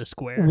corner of the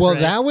square. Well,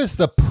 that was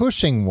the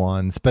pushing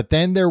ones, but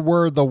then there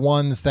were the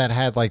ones that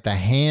had the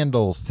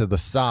handles to the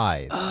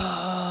sides.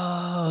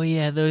 Oh,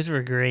 yeah, those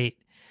were great.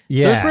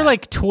 Yeah. Those were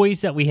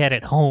toys that we had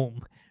at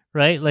home,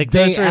 right?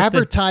 They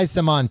advertised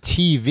them on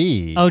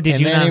TV. Oh,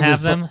 did you not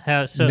have them?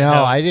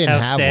 No, I didn't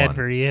have one. How sad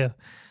for you.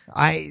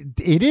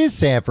 It is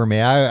sad for me.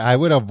 I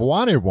would have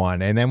wanted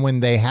one. And then when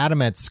they had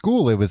them at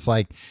school, it was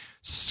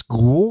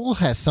school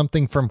has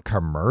something from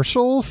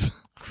commercials.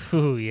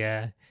 Ooh,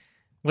 yeah.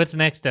 What's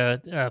next?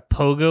 A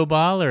pogo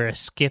ball or a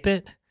skip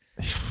it?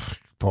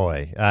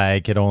 Boy,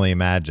 I could only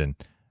imagine.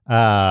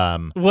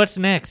 What's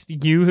next?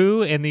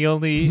 Yoo-hoo, and the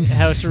only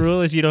house rule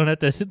is you don't have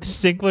to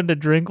sink one to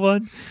drink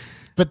one?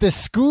 But the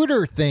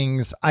scooter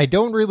things, I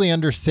don't really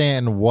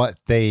understand what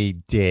they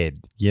did,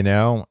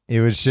 It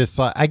was just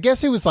I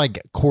guess it was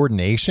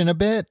coordination a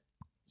bit.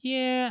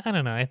 Yeah, I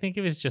don't know. I think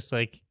it was just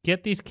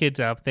get these kids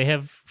up. They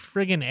have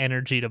friggin'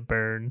 energy to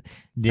burn.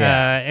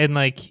 Yeah. And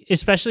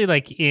especially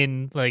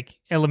in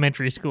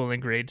elementary school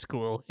and grade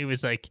school, it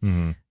was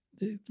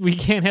we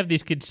can't have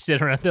these kids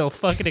sit around. They'll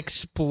fucking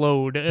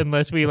explode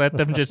unless we let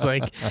them just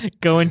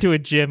go into a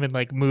gym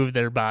and move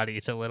their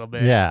bodies a little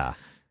bit. Yeah.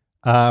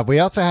 We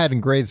also had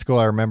in grade school,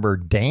 I remember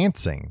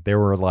dancing. They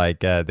were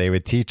they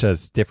would teach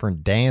us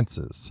different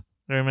dances.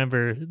 I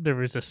remember there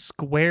was a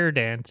square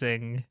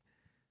dancing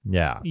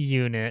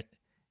unit,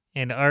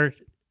 and our,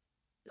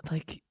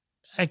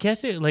 I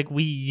guess it,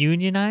 we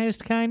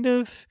unionized kind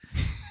of.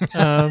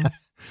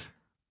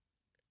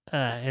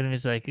 and it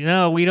was like,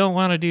 no, we don't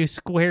want to do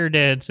square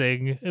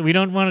dancing. We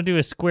don't want to do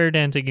a square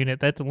dancing unit.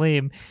 That's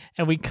lame.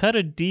 And we cut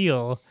a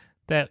deal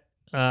that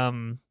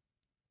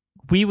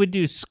we would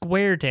do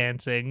square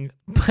dancing,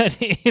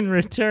 but in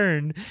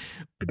return,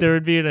 there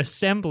would be an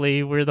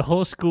assembly where the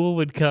whole school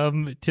would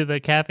come to the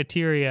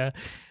cafeteria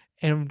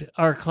and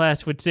our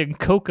class would sing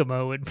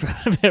Kokomo in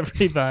front of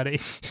everybody.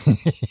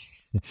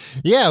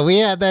 Yeah, we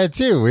had that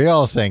too. We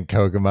all sang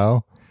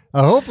Kokomo.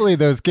 Hopefully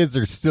those kids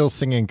are still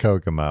singing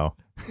Kokomo.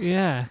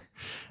 Yeah.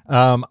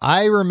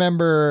 I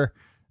remember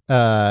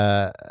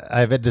I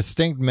have a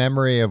distinct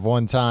memory of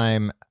one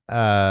time,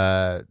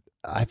 I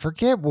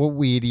forget what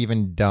we'd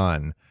even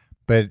done,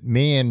 but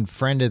me and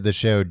friend of the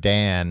show,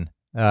 Dan,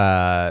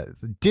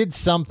 did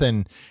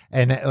something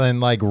and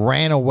like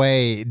ran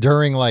away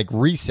during like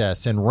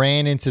recess and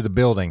ran into the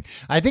building.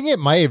 I think it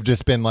might have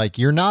just been like,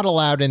 you're not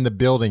allowed in the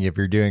building if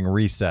you're doing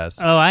recess.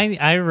 Oh,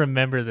 I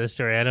remember this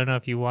story. I don't know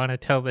if you want to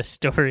tell this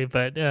story,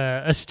 but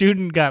a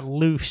student got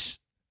loose.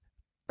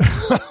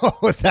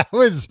 Oh,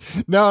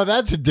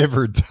 that's a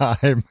different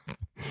time.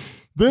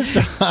 This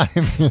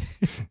time,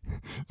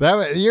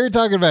 you're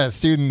talking about a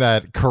student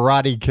that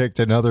karate kicked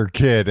another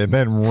kid and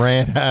then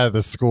ran out of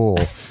the school,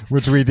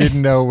 which we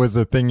didn't know was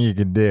a thing you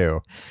could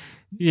do.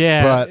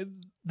 Yeah, but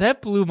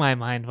that blew my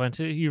mind once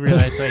you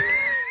realize, like,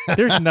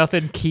 there's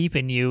nothing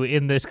keeping you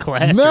in this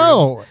classroom.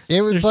 No,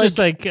 it was just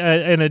like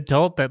an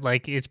adult that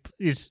like is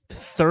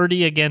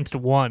 30 against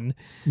 1.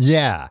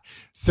 Yeah.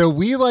 So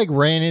we like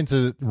ran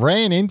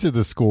into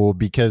the school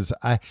because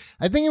I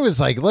think it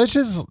was like, let's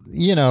just,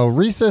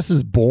 recess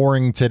is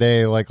boring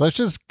today. Like, let's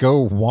just go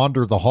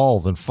wander the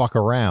halls and fuck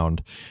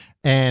around.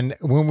 And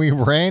when we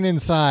ran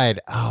inside,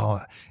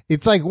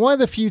 it's like one of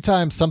the few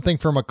times something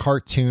from a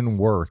cartoon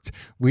worked.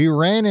 We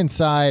ran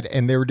inside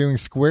and they were doing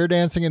square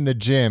dancing in the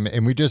gym,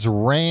 and we just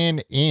ran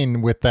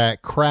in with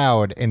that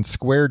crowd and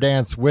square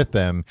danced with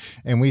them.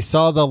 And we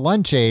saw the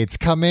lunch aides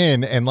come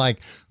in and like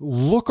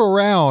look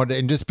around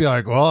and just be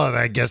like, well,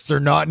 I guess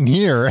they're not in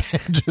here,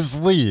 and just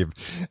leave.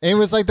 And it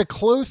was like the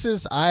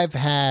closest I've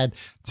had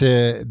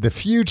to The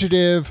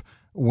Fugitive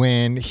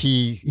when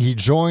he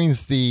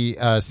joins the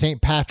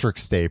St.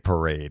 Patrick's Day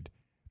parade.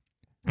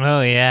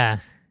 Oh yeah,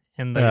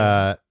 and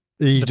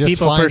he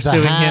just finds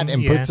a hat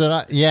and yeah. puts it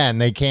on. Yeah,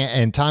 and they can't.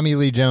 And Tommy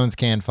Lee Jones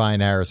can't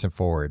find Harrison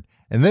Ford.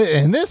 And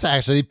this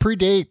actually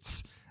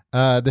predates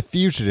the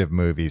Fugitive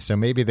movie, so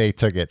maybe they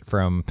took it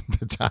from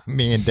the time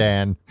me and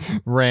Dan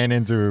ran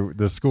into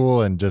the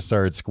school and just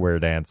started square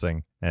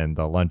dancing, and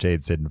the lunch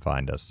aides didn't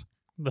find us.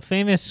 The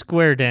famous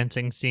square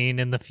dancing scene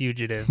in The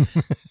Fugitive.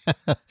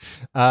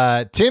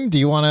 Tim, do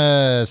you want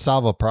to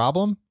solve a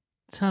problem?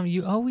 Tom,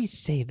 you always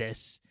say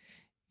this.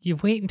 You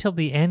wait until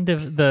the end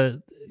of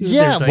the...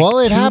 Yeah,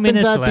 like it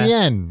happens at the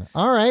end.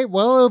 All right,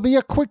 well, it'll be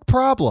a quick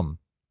problem.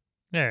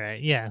 All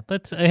right, yeah.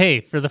 Let's. Hey,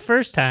 for the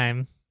first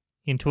time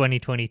in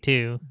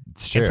 2022,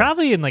 it's true. And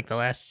probably in like the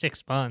last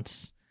 6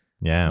 months,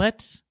 yeah,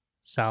 let's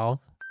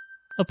solve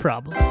a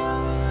problem.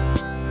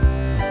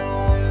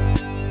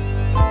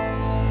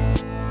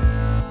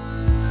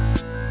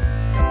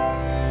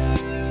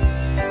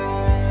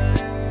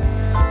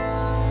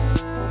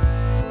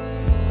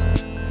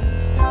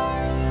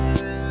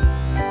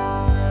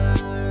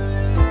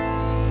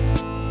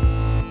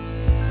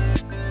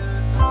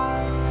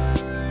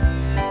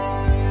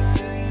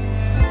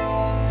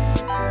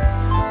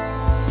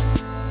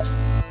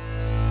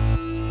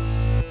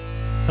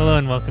 Hello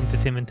and welcome to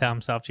Tim and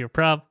Tom Solve Your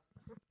Problem.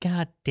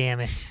 God damn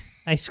it.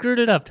 I screwed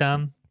it up,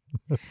 Tom.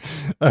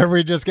 Are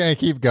we just going to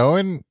keep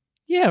going?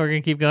 Yeah, we're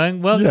going to keep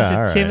going. Welcome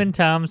to Tim and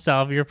Tom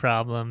Solve Your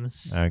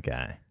Problems.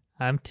 Okay.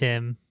 I'm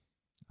Tim.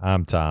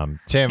 I'm Tom.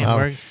 Tim,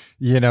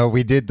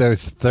 we did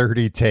those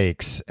 30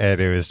 takes, and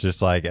it was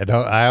just like, I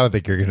don't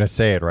think you're going to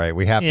say it right.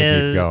 We have to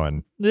keep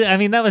going. I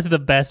mean, that was the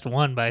best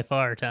one by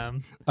far,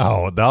 Tom.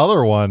 Oh, the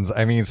other ones,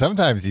 I mean,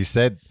 sometimes you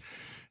said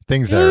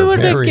things that are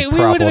very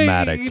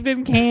problematic. We've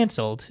been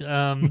canceled.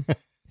 If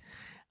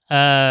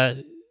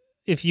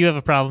you have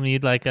a problem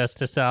you'd like us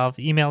to solve,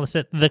 email us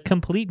at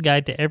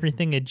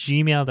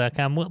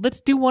thecompleteguidetoeverything@gmail.com. Well,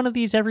 let's do one of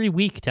these every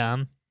week,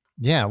 Tom.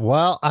 Yeah,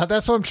 well,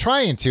 that's what I'm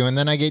trying to, and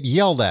then I get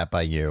yelled at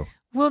by you.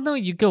 Well, no,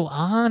 you go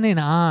on and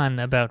on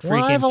about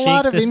freaking I have a Jake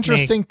lot of the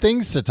interesting Snake.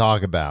 things to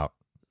talk about.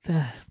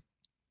 All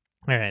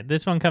right,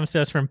 this one comes to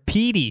us from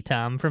Petey,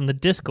 Tom, from the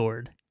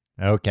Discord.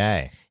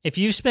 Okay. If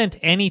you've spent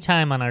any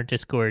time on our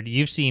Discord,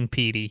 you've seen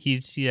Petey.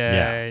 He's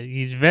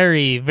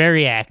very,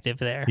 very active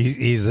there.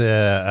 He's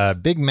a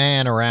big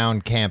man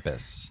around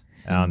campus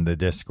on the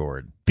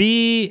Discord.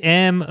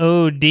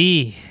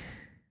 BMOD.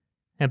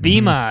 A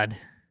BMOD.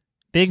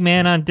 Big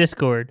man on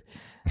Discord.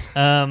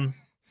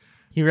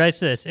 He writes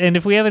this. And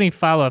if we have any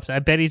follow-ups, I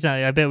bet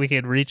we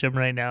could reach him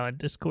right now on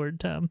Discord,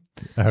 Tom.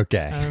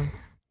 Okay.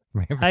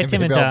 Hi,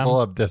 Tim and Tom. I'll pull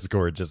up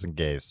Discord just in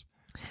case.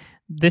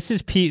 This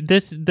is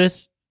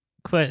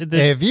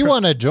if you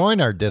want to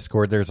join our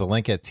Discord, there's a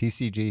link at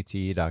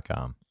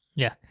tcgt.com.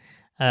 Yeah.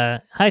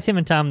 Hi, Tim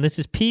and Tom. This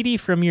is Petey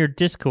from your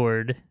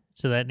Discord,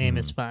 so that name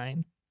is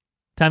fine.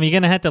 Tom, you're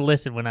going to have to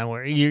listen when I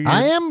work.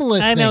 I am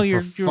listening. I know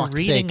you're fuck's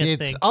reading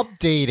sake. It's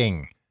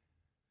updating.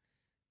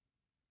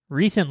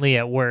 Recently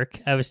at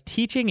work, I was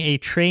teaching a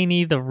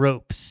trainee the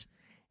ropes,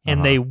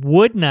 and they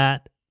would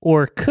not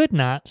or could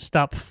not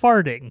stop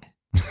farting.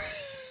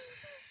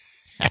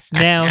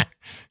 Now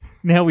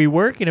we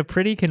work in a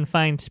pretty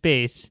confined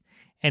space,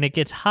 and it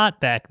gets hot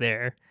back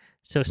there,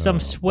 so some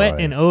sweat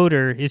and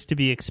odor is to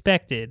be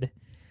expected.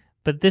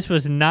 But this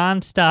was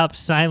nonstop,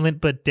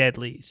 silent but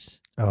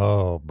deadlies.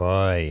 Oh,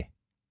 boy.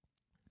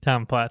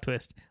 Tom, plot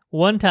twist.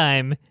 One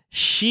time,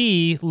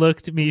 she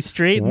looked me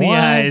straight in the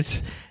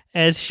eyes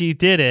as she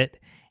did it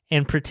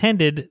and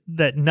pretended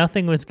that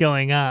nothing was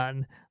going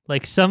on,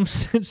 like some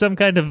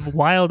kind of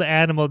wild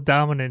animal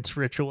dominance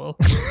ritual.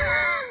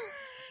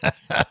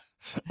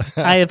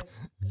 I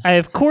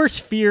of course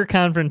fear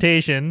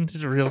confrontation. This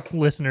is a real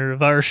listener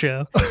of our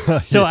show.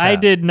 So I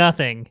did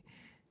nothing,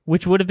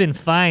 which would have been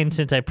fine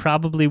since I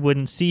probably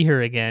wouldn't see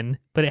her again,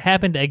 but it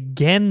happened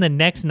again the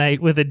next night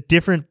with a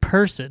different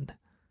person.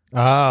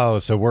 Oh,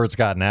 so word's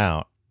gotten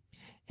out.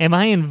 Am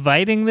I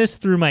inviting this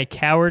through my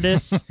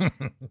cowardice?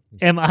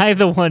 Am I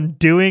the one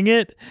doing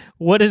it?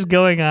 What is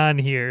going on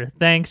here?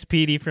 Thanks,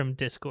 Petey from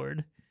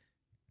Discord.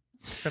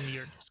 From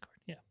your Discord,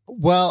 yeah.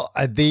 Well,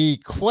 the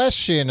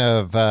question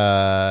of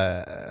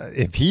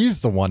if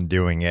he's the one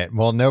doing it,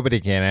 well, nobody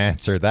can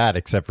answer that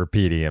except for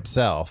Petey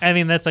himself. I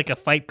mean, that's like a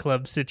Fight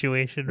Club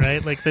situation,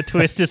 right? Like the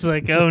twist is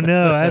like, oh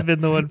no, I've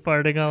been the one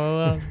farting all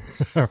along.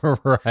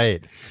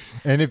 Right.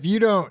 And if you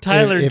don't...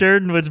 Tyler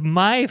Durden was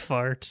my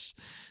farts.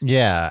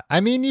 Yeah.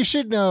 I mean, you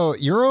should know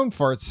your own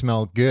farts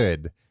smell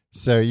good.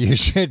 So you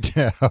should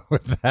know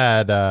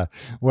that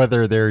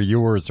whether they're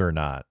yours or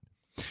not.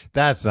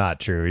 That's not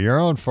true. Your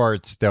own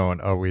farts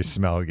don't always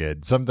smell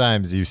good.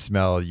 Sometimes you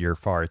smell your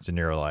farts and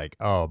you're like,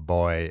 oh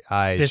boy,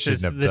 this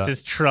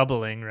is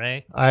troubling,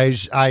 right?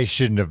 I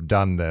shouldn't have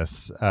done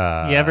this. You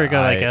ever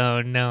go like,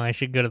 oh no, I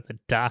should go to the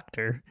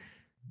doctor?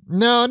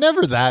 No,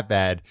 never that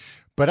bad.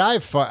 But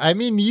I've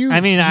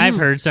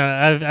heard some.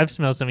 I've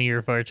smelled some of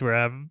your farts where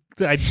I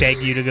beg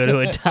you to go to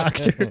a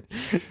doctor.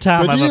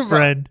 Tom, I'm a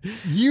friend.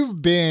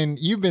 You've been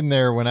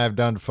there when I've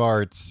done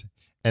farts,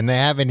 and they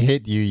haven't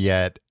hit you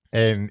yet.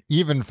 And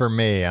even for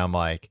me, I'm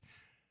like,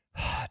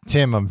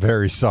 Tim, I'm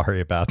very sorry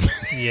about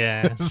this.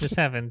 Yeah, this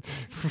happens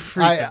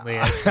frequently.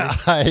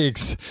 I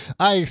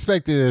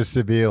expected this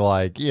to be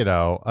like,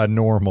 a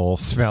normal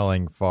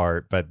smelling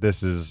fart, but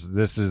this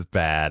is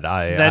bad.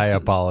 I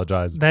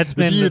apologize. That's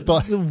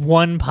been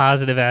one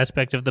positive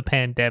aspect of the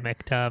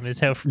pandemic, Tom, is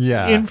how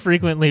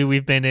infrequently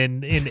we've been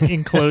in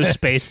enclosed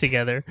space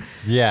together.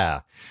 Yeah.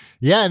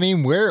 Yeah, I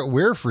mean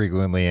we're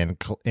frequently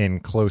in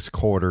close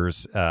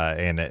quarters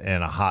in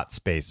a hot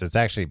space. It's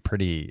actually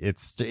pretty.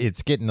 It's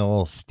getting a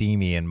little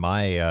steamy in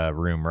my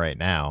room right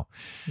now.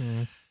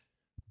 Mm.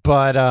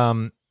 But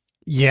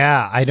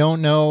I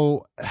don't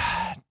know.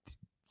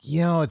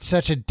 It's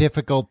such a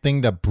difficult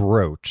thing to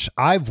broach.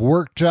 I've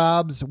worked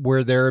jobs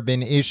where there have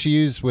been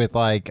issues with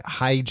like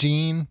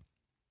hygiene,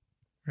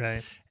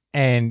 right?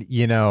 And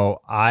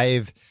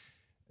I've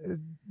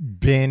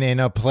been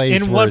in a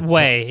place in what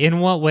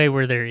way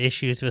were there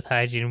issues with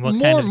hygiene? What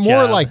kind of job?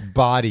 More like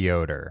body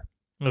odor.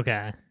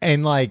 Okay.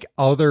 And like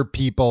other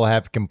people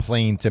have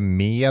complained to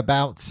me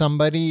about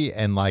somebody,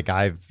 and like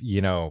I've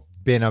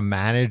been a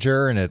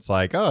manager, and it's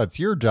like, oh, it's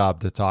your job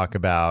to talk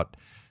about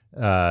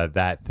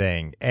that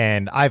thing,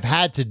 and I've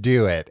had to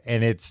do it,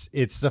 and it's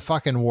the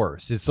fucking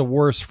worst. It's the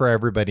worst for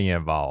everybody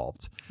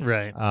involved.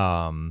 Right.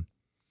 And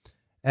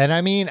I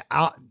mean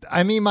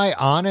my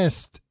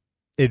honest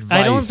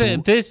advice. I don't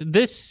think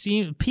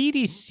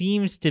Petey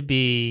seems to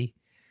be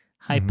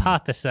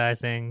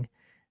hypothesizing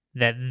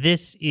that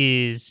this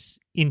is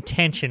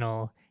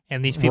intentional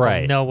and these people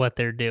know what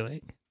they're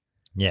doing.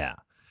 Yeah.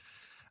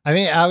 I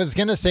mean, I was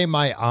going to say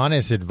my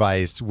honest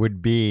advice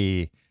would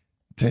be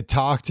to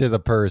talk to the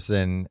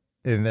person,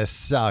 and this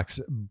sucks,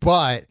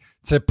 but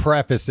to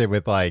preface it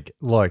with like,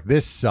 look,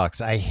 this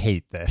sucks. I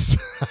hate this.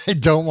 I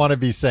don't want to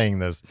be saying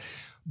this,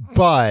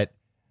 but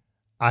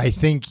I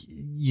think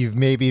you've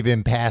maybe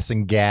been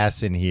passing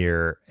gas in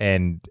here,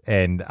 and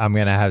I'm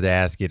going to have to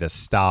ask you to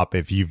stop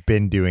if you've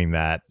been doing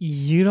that.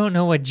 You don't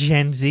know what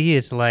Gen Z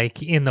is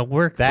like in the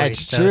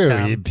workplace. That's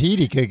true.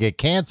 Petey could get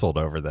canceled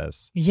over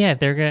this. Yeah,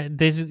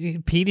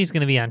 Petey's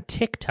going to be on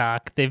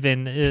TikTok. They've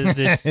been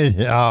this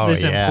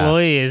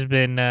employee has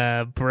been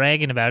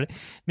bragging about it.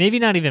 Maybe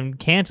not even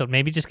canceled.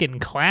 Maybe just getting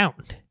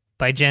clowned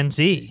by Gen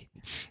Z.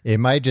 It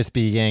might just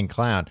be getting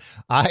clowned.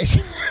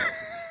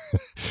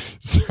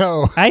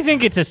 So I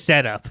think it's a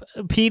setup,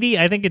 Petey.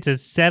 I think it's a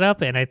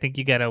setup, and I think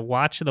you got to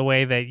watch the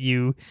way that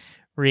you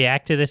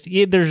react to this.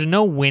 There's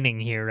no winning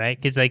here, right?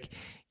 Because like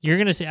you're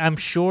gonna say, I'm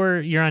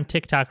sure you're on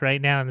TikTok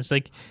right now, and it's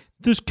like,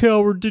 this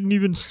coward didn't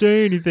even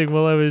say anything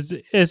while I was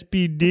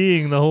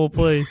SBDing the whole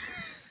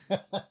place.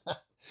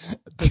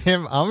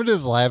 Tim, I'm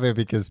just laughing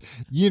because,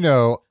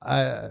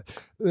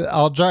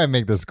 I'll try and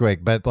make this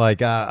quick, but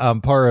like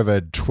I'm part of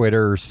a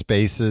Twitter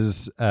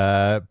Spaces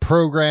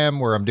program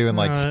where I'm doing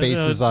like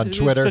Spaces on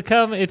Twitter. It's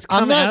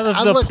come out of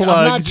the plugs.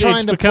 I'm not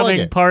trying to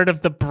becoming part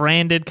of the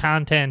branded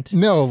content.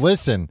 No,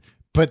 listen,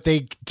 but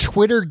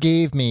Twitter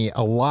gave me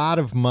a lot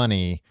of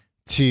money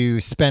to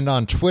spend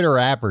on Twitter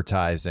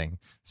advertising.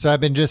 So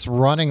I've been just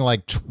running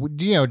like,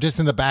 just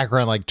in the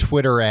background, like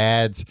Twitter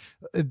ads.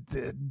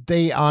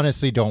 They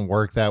honestly don't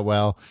work that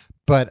well.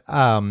 But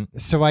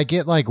so I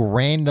get like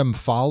random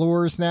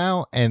followers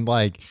now. And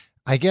like,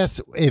 I guess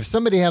if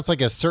somebody has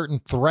like a certain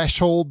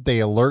threshold, they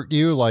alert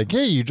you like,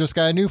 hey, you just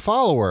got a new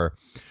follower.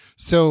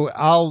 So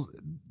I'll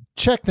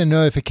check the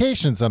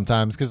notification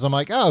sometimes because I'm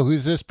like, oh,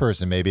 who's this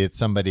person? Maybe it's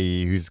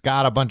somebody who's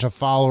got a bunch of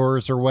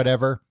followers or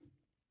whatever.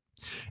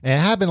 And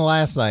it happened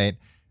last night,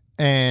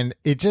 and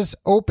it just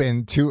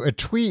opened to a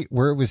tweet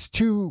where it was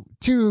two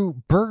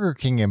Burger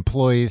King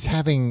employees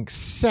having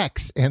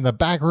sex in the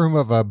back room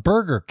of a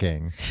Burger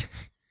King.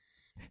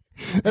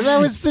 And that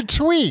was the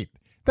tweet.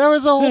 That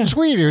was the whole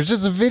tweet. It was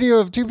just a video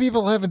of two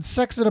people having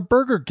sex at a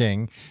Burger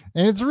King.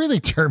 And it's really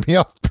turned me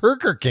off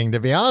Burger King, to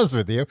be honest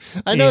with you.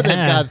 I know they've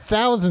got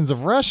thousands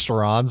of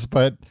restaurants,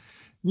 but,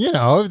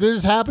 if this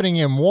is happening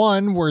in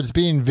one where it's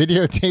being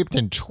videotaped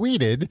and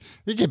tweeted,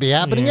 it could be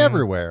happening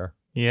everywhere.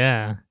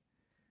 Yeah.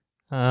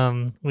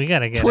 We got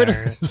to get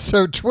Twitter.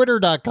 So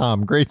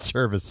twitter.com, great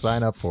service.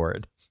 Sign up for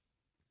it.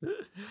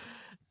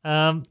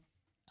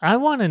 I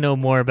want to know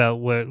more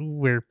about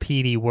where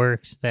PD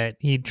works, that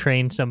he'd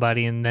train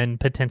somebody and then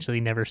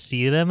potentially never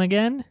see them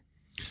again.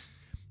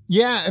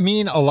 Yeah, I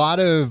mean, a lot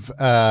of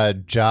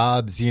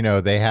jobs,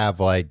 they have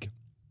like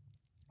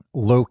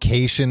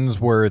locations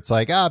where it's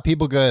like,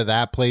 people go to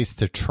that place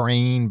to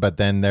train, but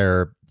then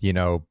they're,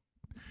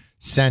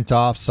 sent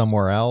off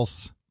somewhere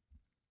else.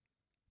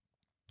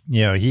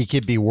 He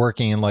could be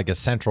working in like a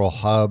central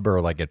hub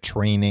or like a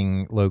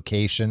training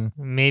location.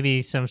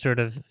 Maybe some sort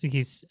of,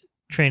 he's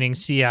training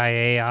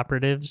CIA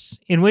operatives,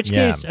 in which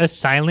case a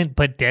silent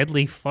but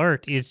deadly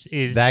fart is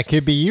that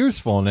could be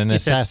useful in an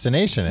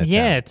assassination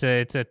attempt.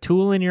 It's a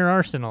tool in your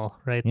arsenal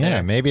right there.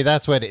 Yeah, maybe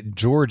that's what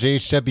George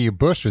H.W.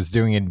 Bush was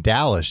doing in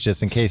Dallas,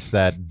 just in case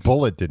that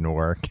bullet didn't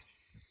work.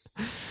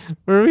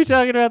 Were we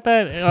talking about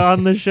that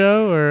on the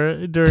show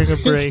or during a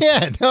break?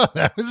 Yeah, no,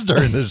 that was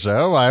during the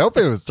show. I hope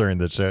it was during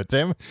the show,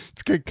 Tim.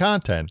 It's good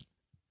content.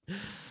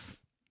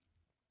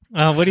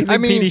 What do you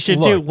think PD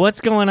should do?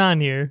 What's going on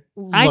here?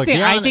 I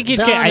think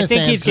he's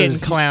getting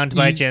clowned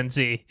by Gen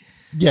Z.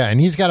 Yeah, and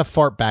he's got to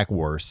fart back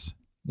worse.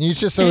 He's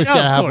just always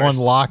got to have one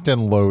locked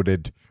and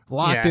loaded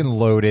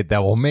that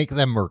will make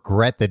them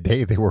regret the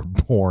day they were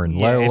born.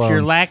 Yeah, if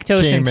you're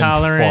lactose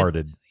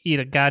intolerant,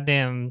 eat a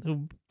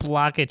goddamn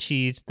block of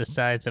cheese the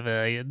size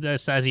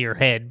of your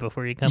head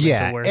before you come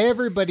into work.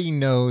 Everybody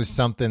knows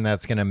something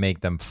that's going to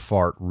make them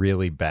fart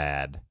really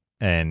bad,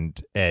 and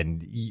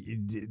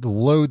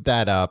load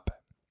that up.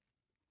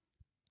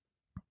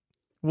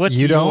 What's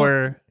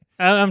your?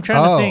 I'm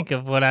trying to think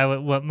of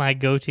what my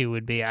go-to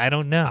would be. I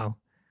don't know.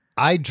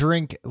 I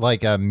drink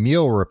like a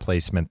meal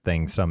replacement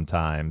thing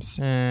sometimes,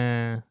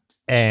 and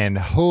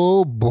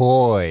oh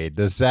boy,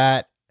 does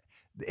that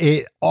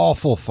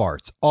awful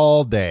farts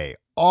all day.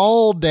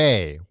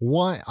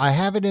 I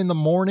have it in the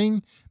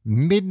morning,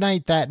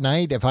 midnight that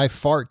night. If I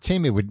fart,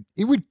 Tim, it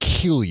would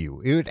kill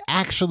you. It would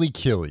actually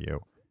kill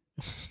you.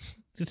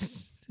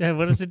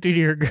 What does it do to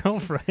your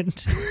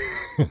girlfriend?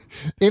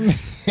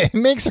 It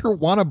makes her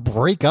want to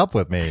break up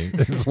with me.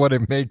 Is what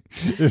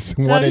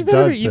it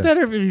does. You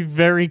better be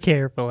very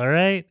careful. All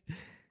right.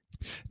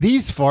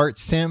 These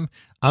farts, Tim,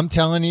 I'm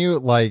telling you,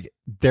 like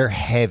they're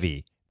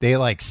heavy. They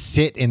like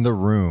sit in the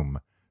room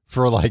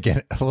for like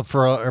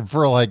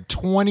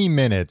 20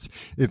 minutes.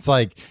 It's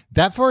like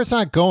that fart's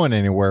not going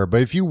anywhere.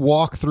 But if you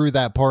walk through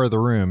that part of the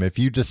room, if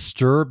you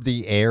disturb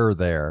the air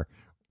there,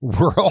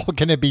 we're all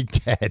going to be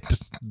dead.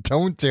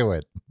 Don't do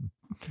it.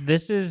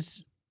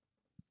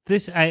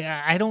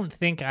 I don't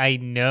think I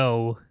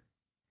know.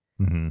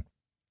 Mm-hmm.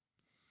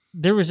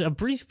 There was a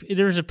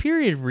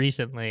period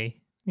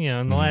recently,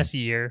 in the last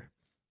year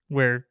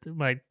where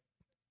it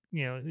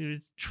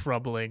was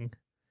troubling.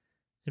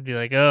 It'd be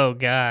like, oh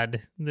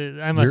God,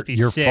 I must be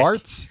sick. Your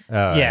farts?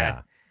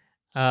 Yeah.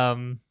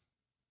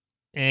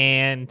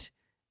 And,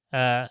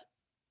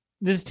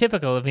 this is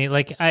typical of me.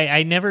 Like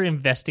I never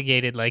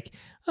investigated like,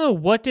 oh,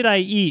 what did I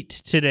eat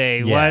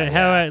today?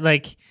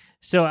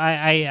 So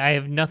I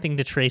have nothing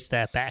to trace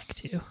that back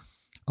to.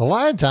 A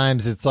lot of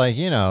times it's like,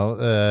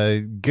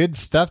 good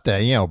stuff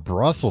that,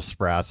 Brussels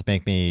sprouts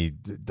make me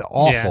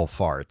awful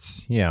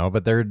farts,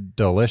 but they're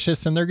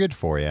delicious and they're good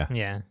for you.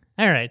 Yeah.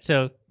 All right.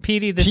 So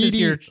PD, this is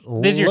your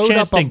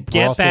chance to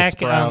get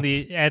back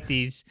at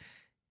these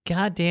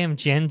goddamn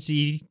Gen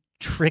Z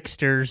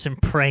tricksters and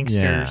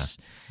pranksters.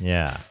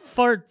 Yeah.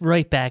 Fart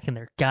right back in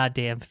their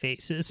goddamn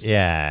faces.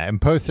 Yeah,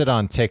 and post it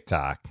on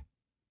TikTok.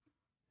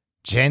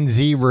 Gen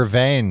Z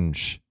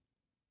revenge.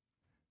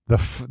 The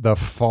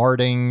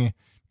farting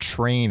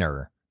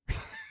trainer.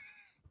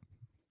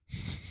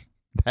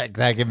 that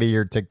could be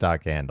your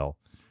TikTok handle.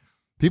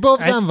 People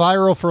have gone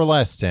viral for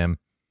less, Tim.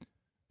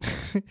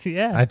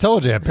 Yeah. I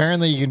told you.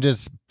 Apparently, you can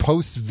just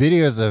post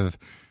videos of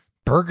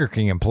Burger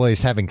King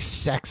employees having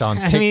sex on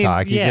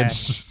TikTok. Yeah.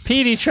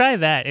 PD, try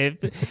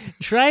that.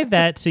 Try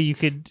that so you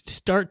could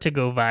start to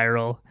go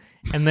viral.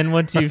 And then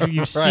once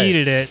you've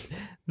seeded it,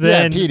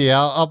 then Petey,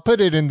 I'll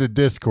put it in the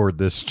Discord,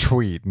 this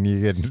tweet, and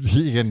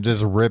you can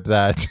just rip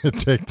that to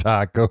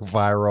TikTok, go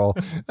viral,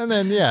 and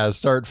then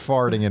start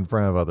farting in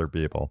front of other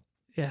people.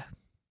 Yeah.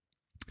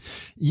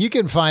 You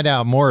can find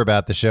out more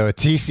about the show at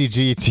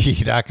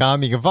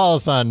tcgt.com. You can follow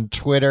us on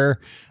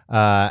Twitter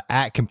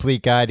at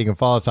Complete Guide. You can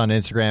follow us on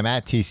Instagram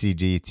at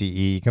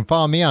TCGTE. You can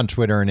follow me on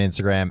Twitter and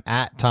Instagram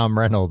at Tom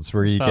Reynolds,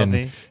 where you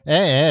can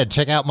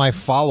check out my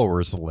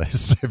followers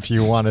list if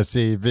you want to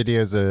see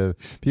videos of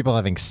people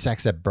having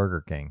sex at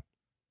Burger King.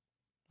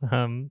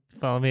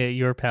 Follow me at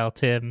Your Pal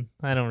Tim.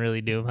 I don't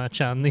really do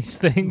much on these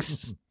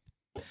things.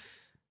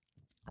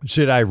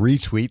 Should I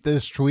retweet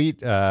this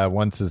tweet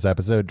once this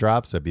episode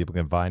drops so people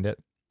can find it?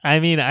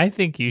 I mean, I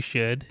think you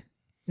should.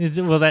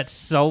 Will that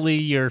sully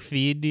your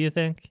feed, do you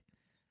think?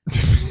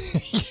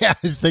 Yeah,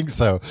 I think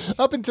so.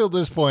 Up until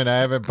this point,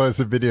 I haven't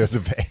posted videos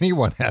of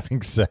anyone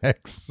having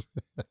sex.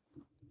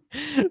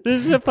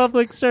 This is a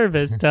public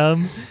service,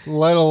 Tom.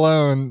 Let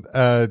alone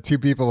two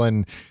people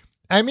in...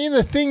 I mean,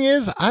 the thing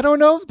is, I don't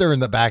know if they're in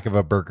the back of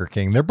a Burger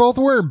King. They're both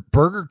wearing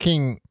Burger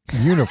King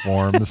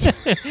uniforms.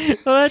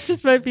 Well, that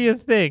just might be a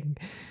thing.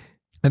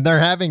 And they're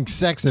having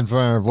sex in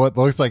front of what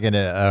looks like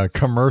a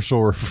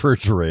commercial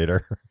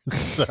refrigerator.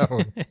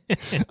 So,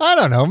 I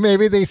don't know.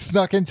 Maybe they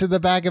snuck into the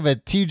back of a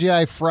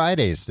TGI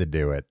Fridays to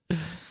do it.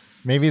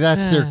 Maybe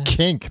that's their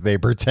kink. They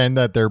pretend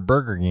that they're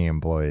Burger King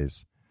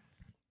employees.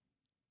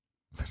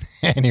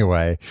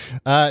 Anyway,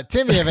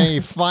 Tim, you have any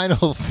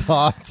final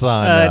thoughts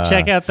on...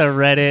 check out the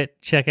Reddit,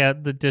 check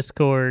out the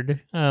Discord,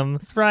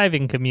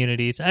 thriving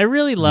communities. I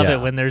really love it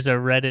when there's a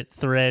Reddit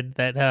thread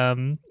that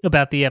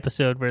about the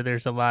episode where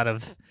there's a lot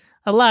of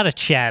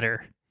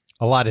chatter.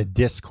 A lot of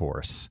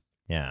discourse.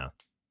 Yeah.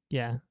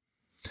 Yeah.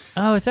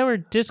 Oh, is that where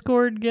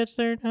Discord gets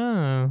there?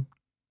 Oh.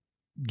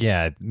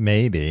 Yeah,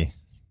 maybe.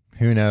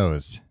 Who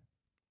knows?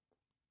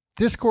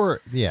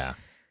 Discord, yeah.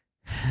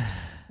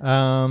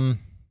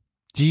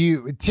 Do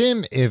you,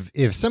 Tim,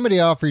 if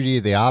somebody offered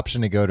you the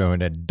option to go to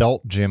an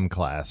adult gym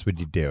class, would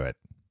you do it?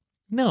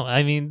 No,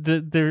 I mean,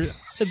 there's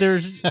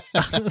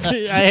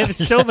I have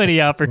so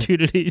many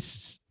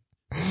opportunities.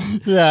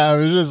 Yeah, I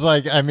was just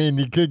like, I mean,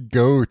 you could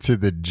go to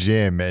the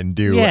gym and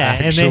do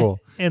actual...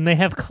 And they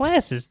have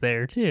classes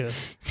there, too.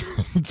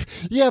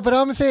 Yeah, but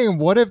I'm saying,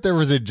 what if there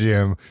was a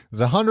gym, it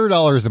was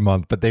 $100 a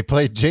month, but they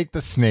played Jake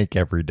the Snake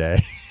every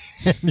day,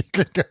 and you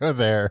could go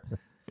there.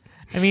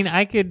 I mean,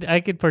 I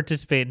could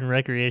participate in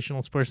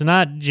recreational sports,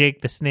 not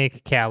Jake the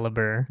Snake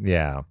caliber.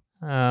 Yeah.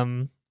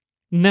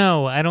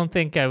 No, I don't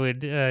think I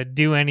would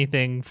do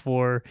anything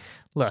for...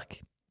 Look,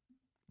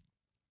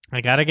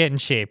 I got to get in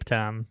shape,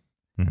 Tom.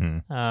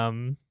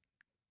 Mm-hmm.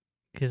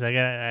 Because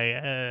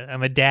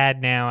I'm a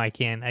dad now. I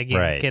can't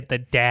get the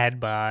dad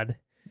bod.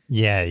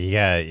 Yeah,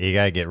 you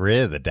gotta get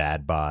rid of the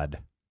dad bod.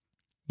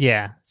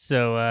 Yeah,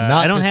 so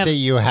not to say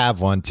you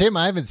have one, Tim.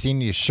 I haven't seen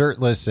you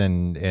shirtless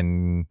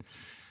in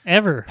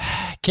ever.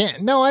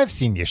 I've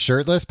seen you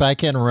shirtless, but I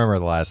can't remember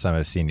the last time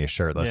I've seen you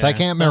shirtless. Yeah. I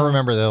can't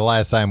remember the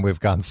last time we've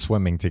gone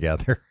swimming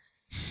together.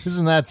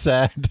 Isn't that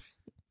sad?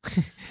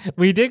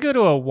 We did go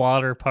to a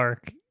water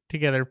park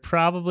together,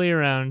 probably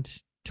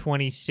around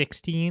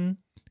 2016.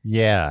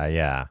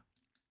 Yeah.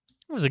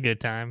 It was a good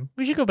time.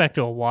 We should go back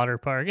to a water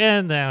park.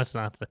 And now it's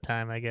not the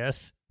time, I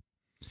guess.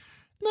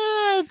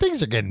 Nah,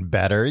 things are getting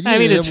better. I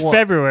mean, it's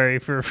February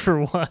for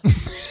one.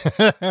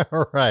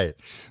 Right.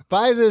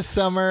 By this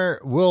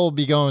summer, we'll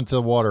be going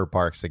to water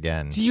parks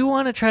again. Do you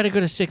want to try to go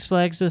to Six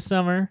Flags this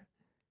summer?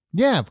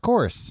 Yeah, of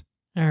course.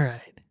 All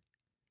right.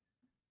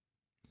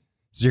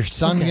 Is your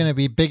son going to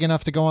be big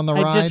enough to go on the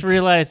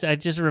rides? I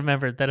just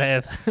remembered that I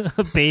have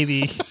a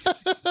baby.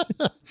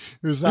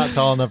 Who's not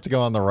tall enough to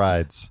go on the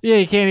rides. Yeah,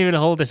 he can't even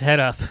hold his head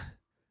up.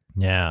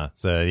 Yeah,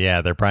 so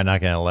they're probably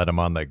not going to let him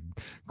on the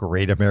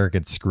Great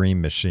American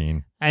Scream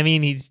Machine. I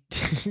mean, he's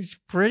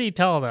pretty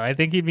tall, though. I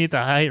think he'd meet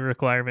the height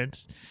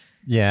requirements.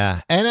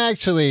 Yeah, and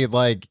actually,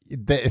 like...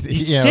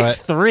 He's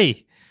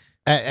 6'3".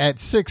 At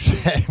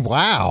 6...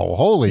 Wow,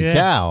 holy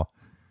cow.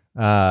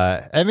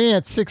 I mean,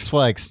 at Six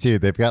Flags, too,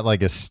 they've got,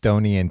 like,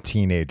 Estonian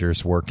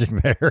teenagers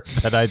working there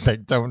that I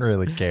think don't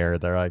really care.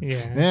 They're like,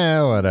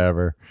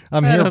 whatever.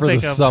 I'm here for the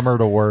summer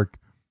to work.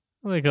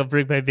 I think I'll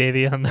bring my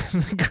baby on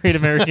the Great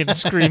American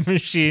Scream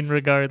Machine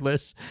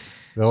regardless.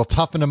 They'll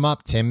toughen him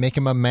up, Tim. Make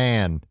him a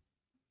man.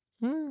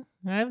 I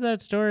have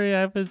that story.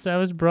 I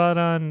was brought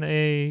on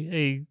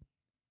a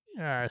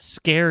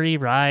scary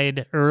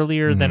ride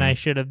earlier than I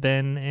should have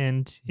been,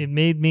 and it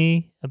made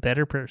me a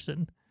better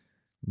person.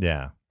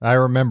 Yeah. I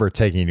remember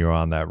taking you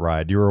on that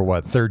ride. You were,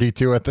 what,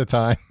 32 at the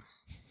time?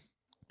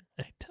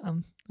 Hey,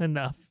 Tom,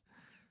 enough.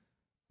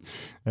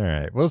 All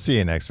right. We'll see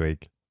you next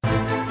week.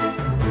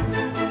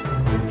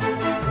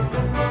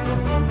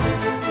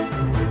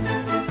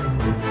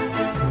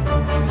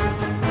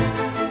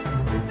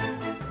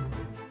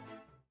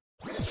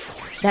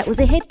 That was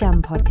a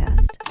HeadGum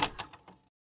podcast.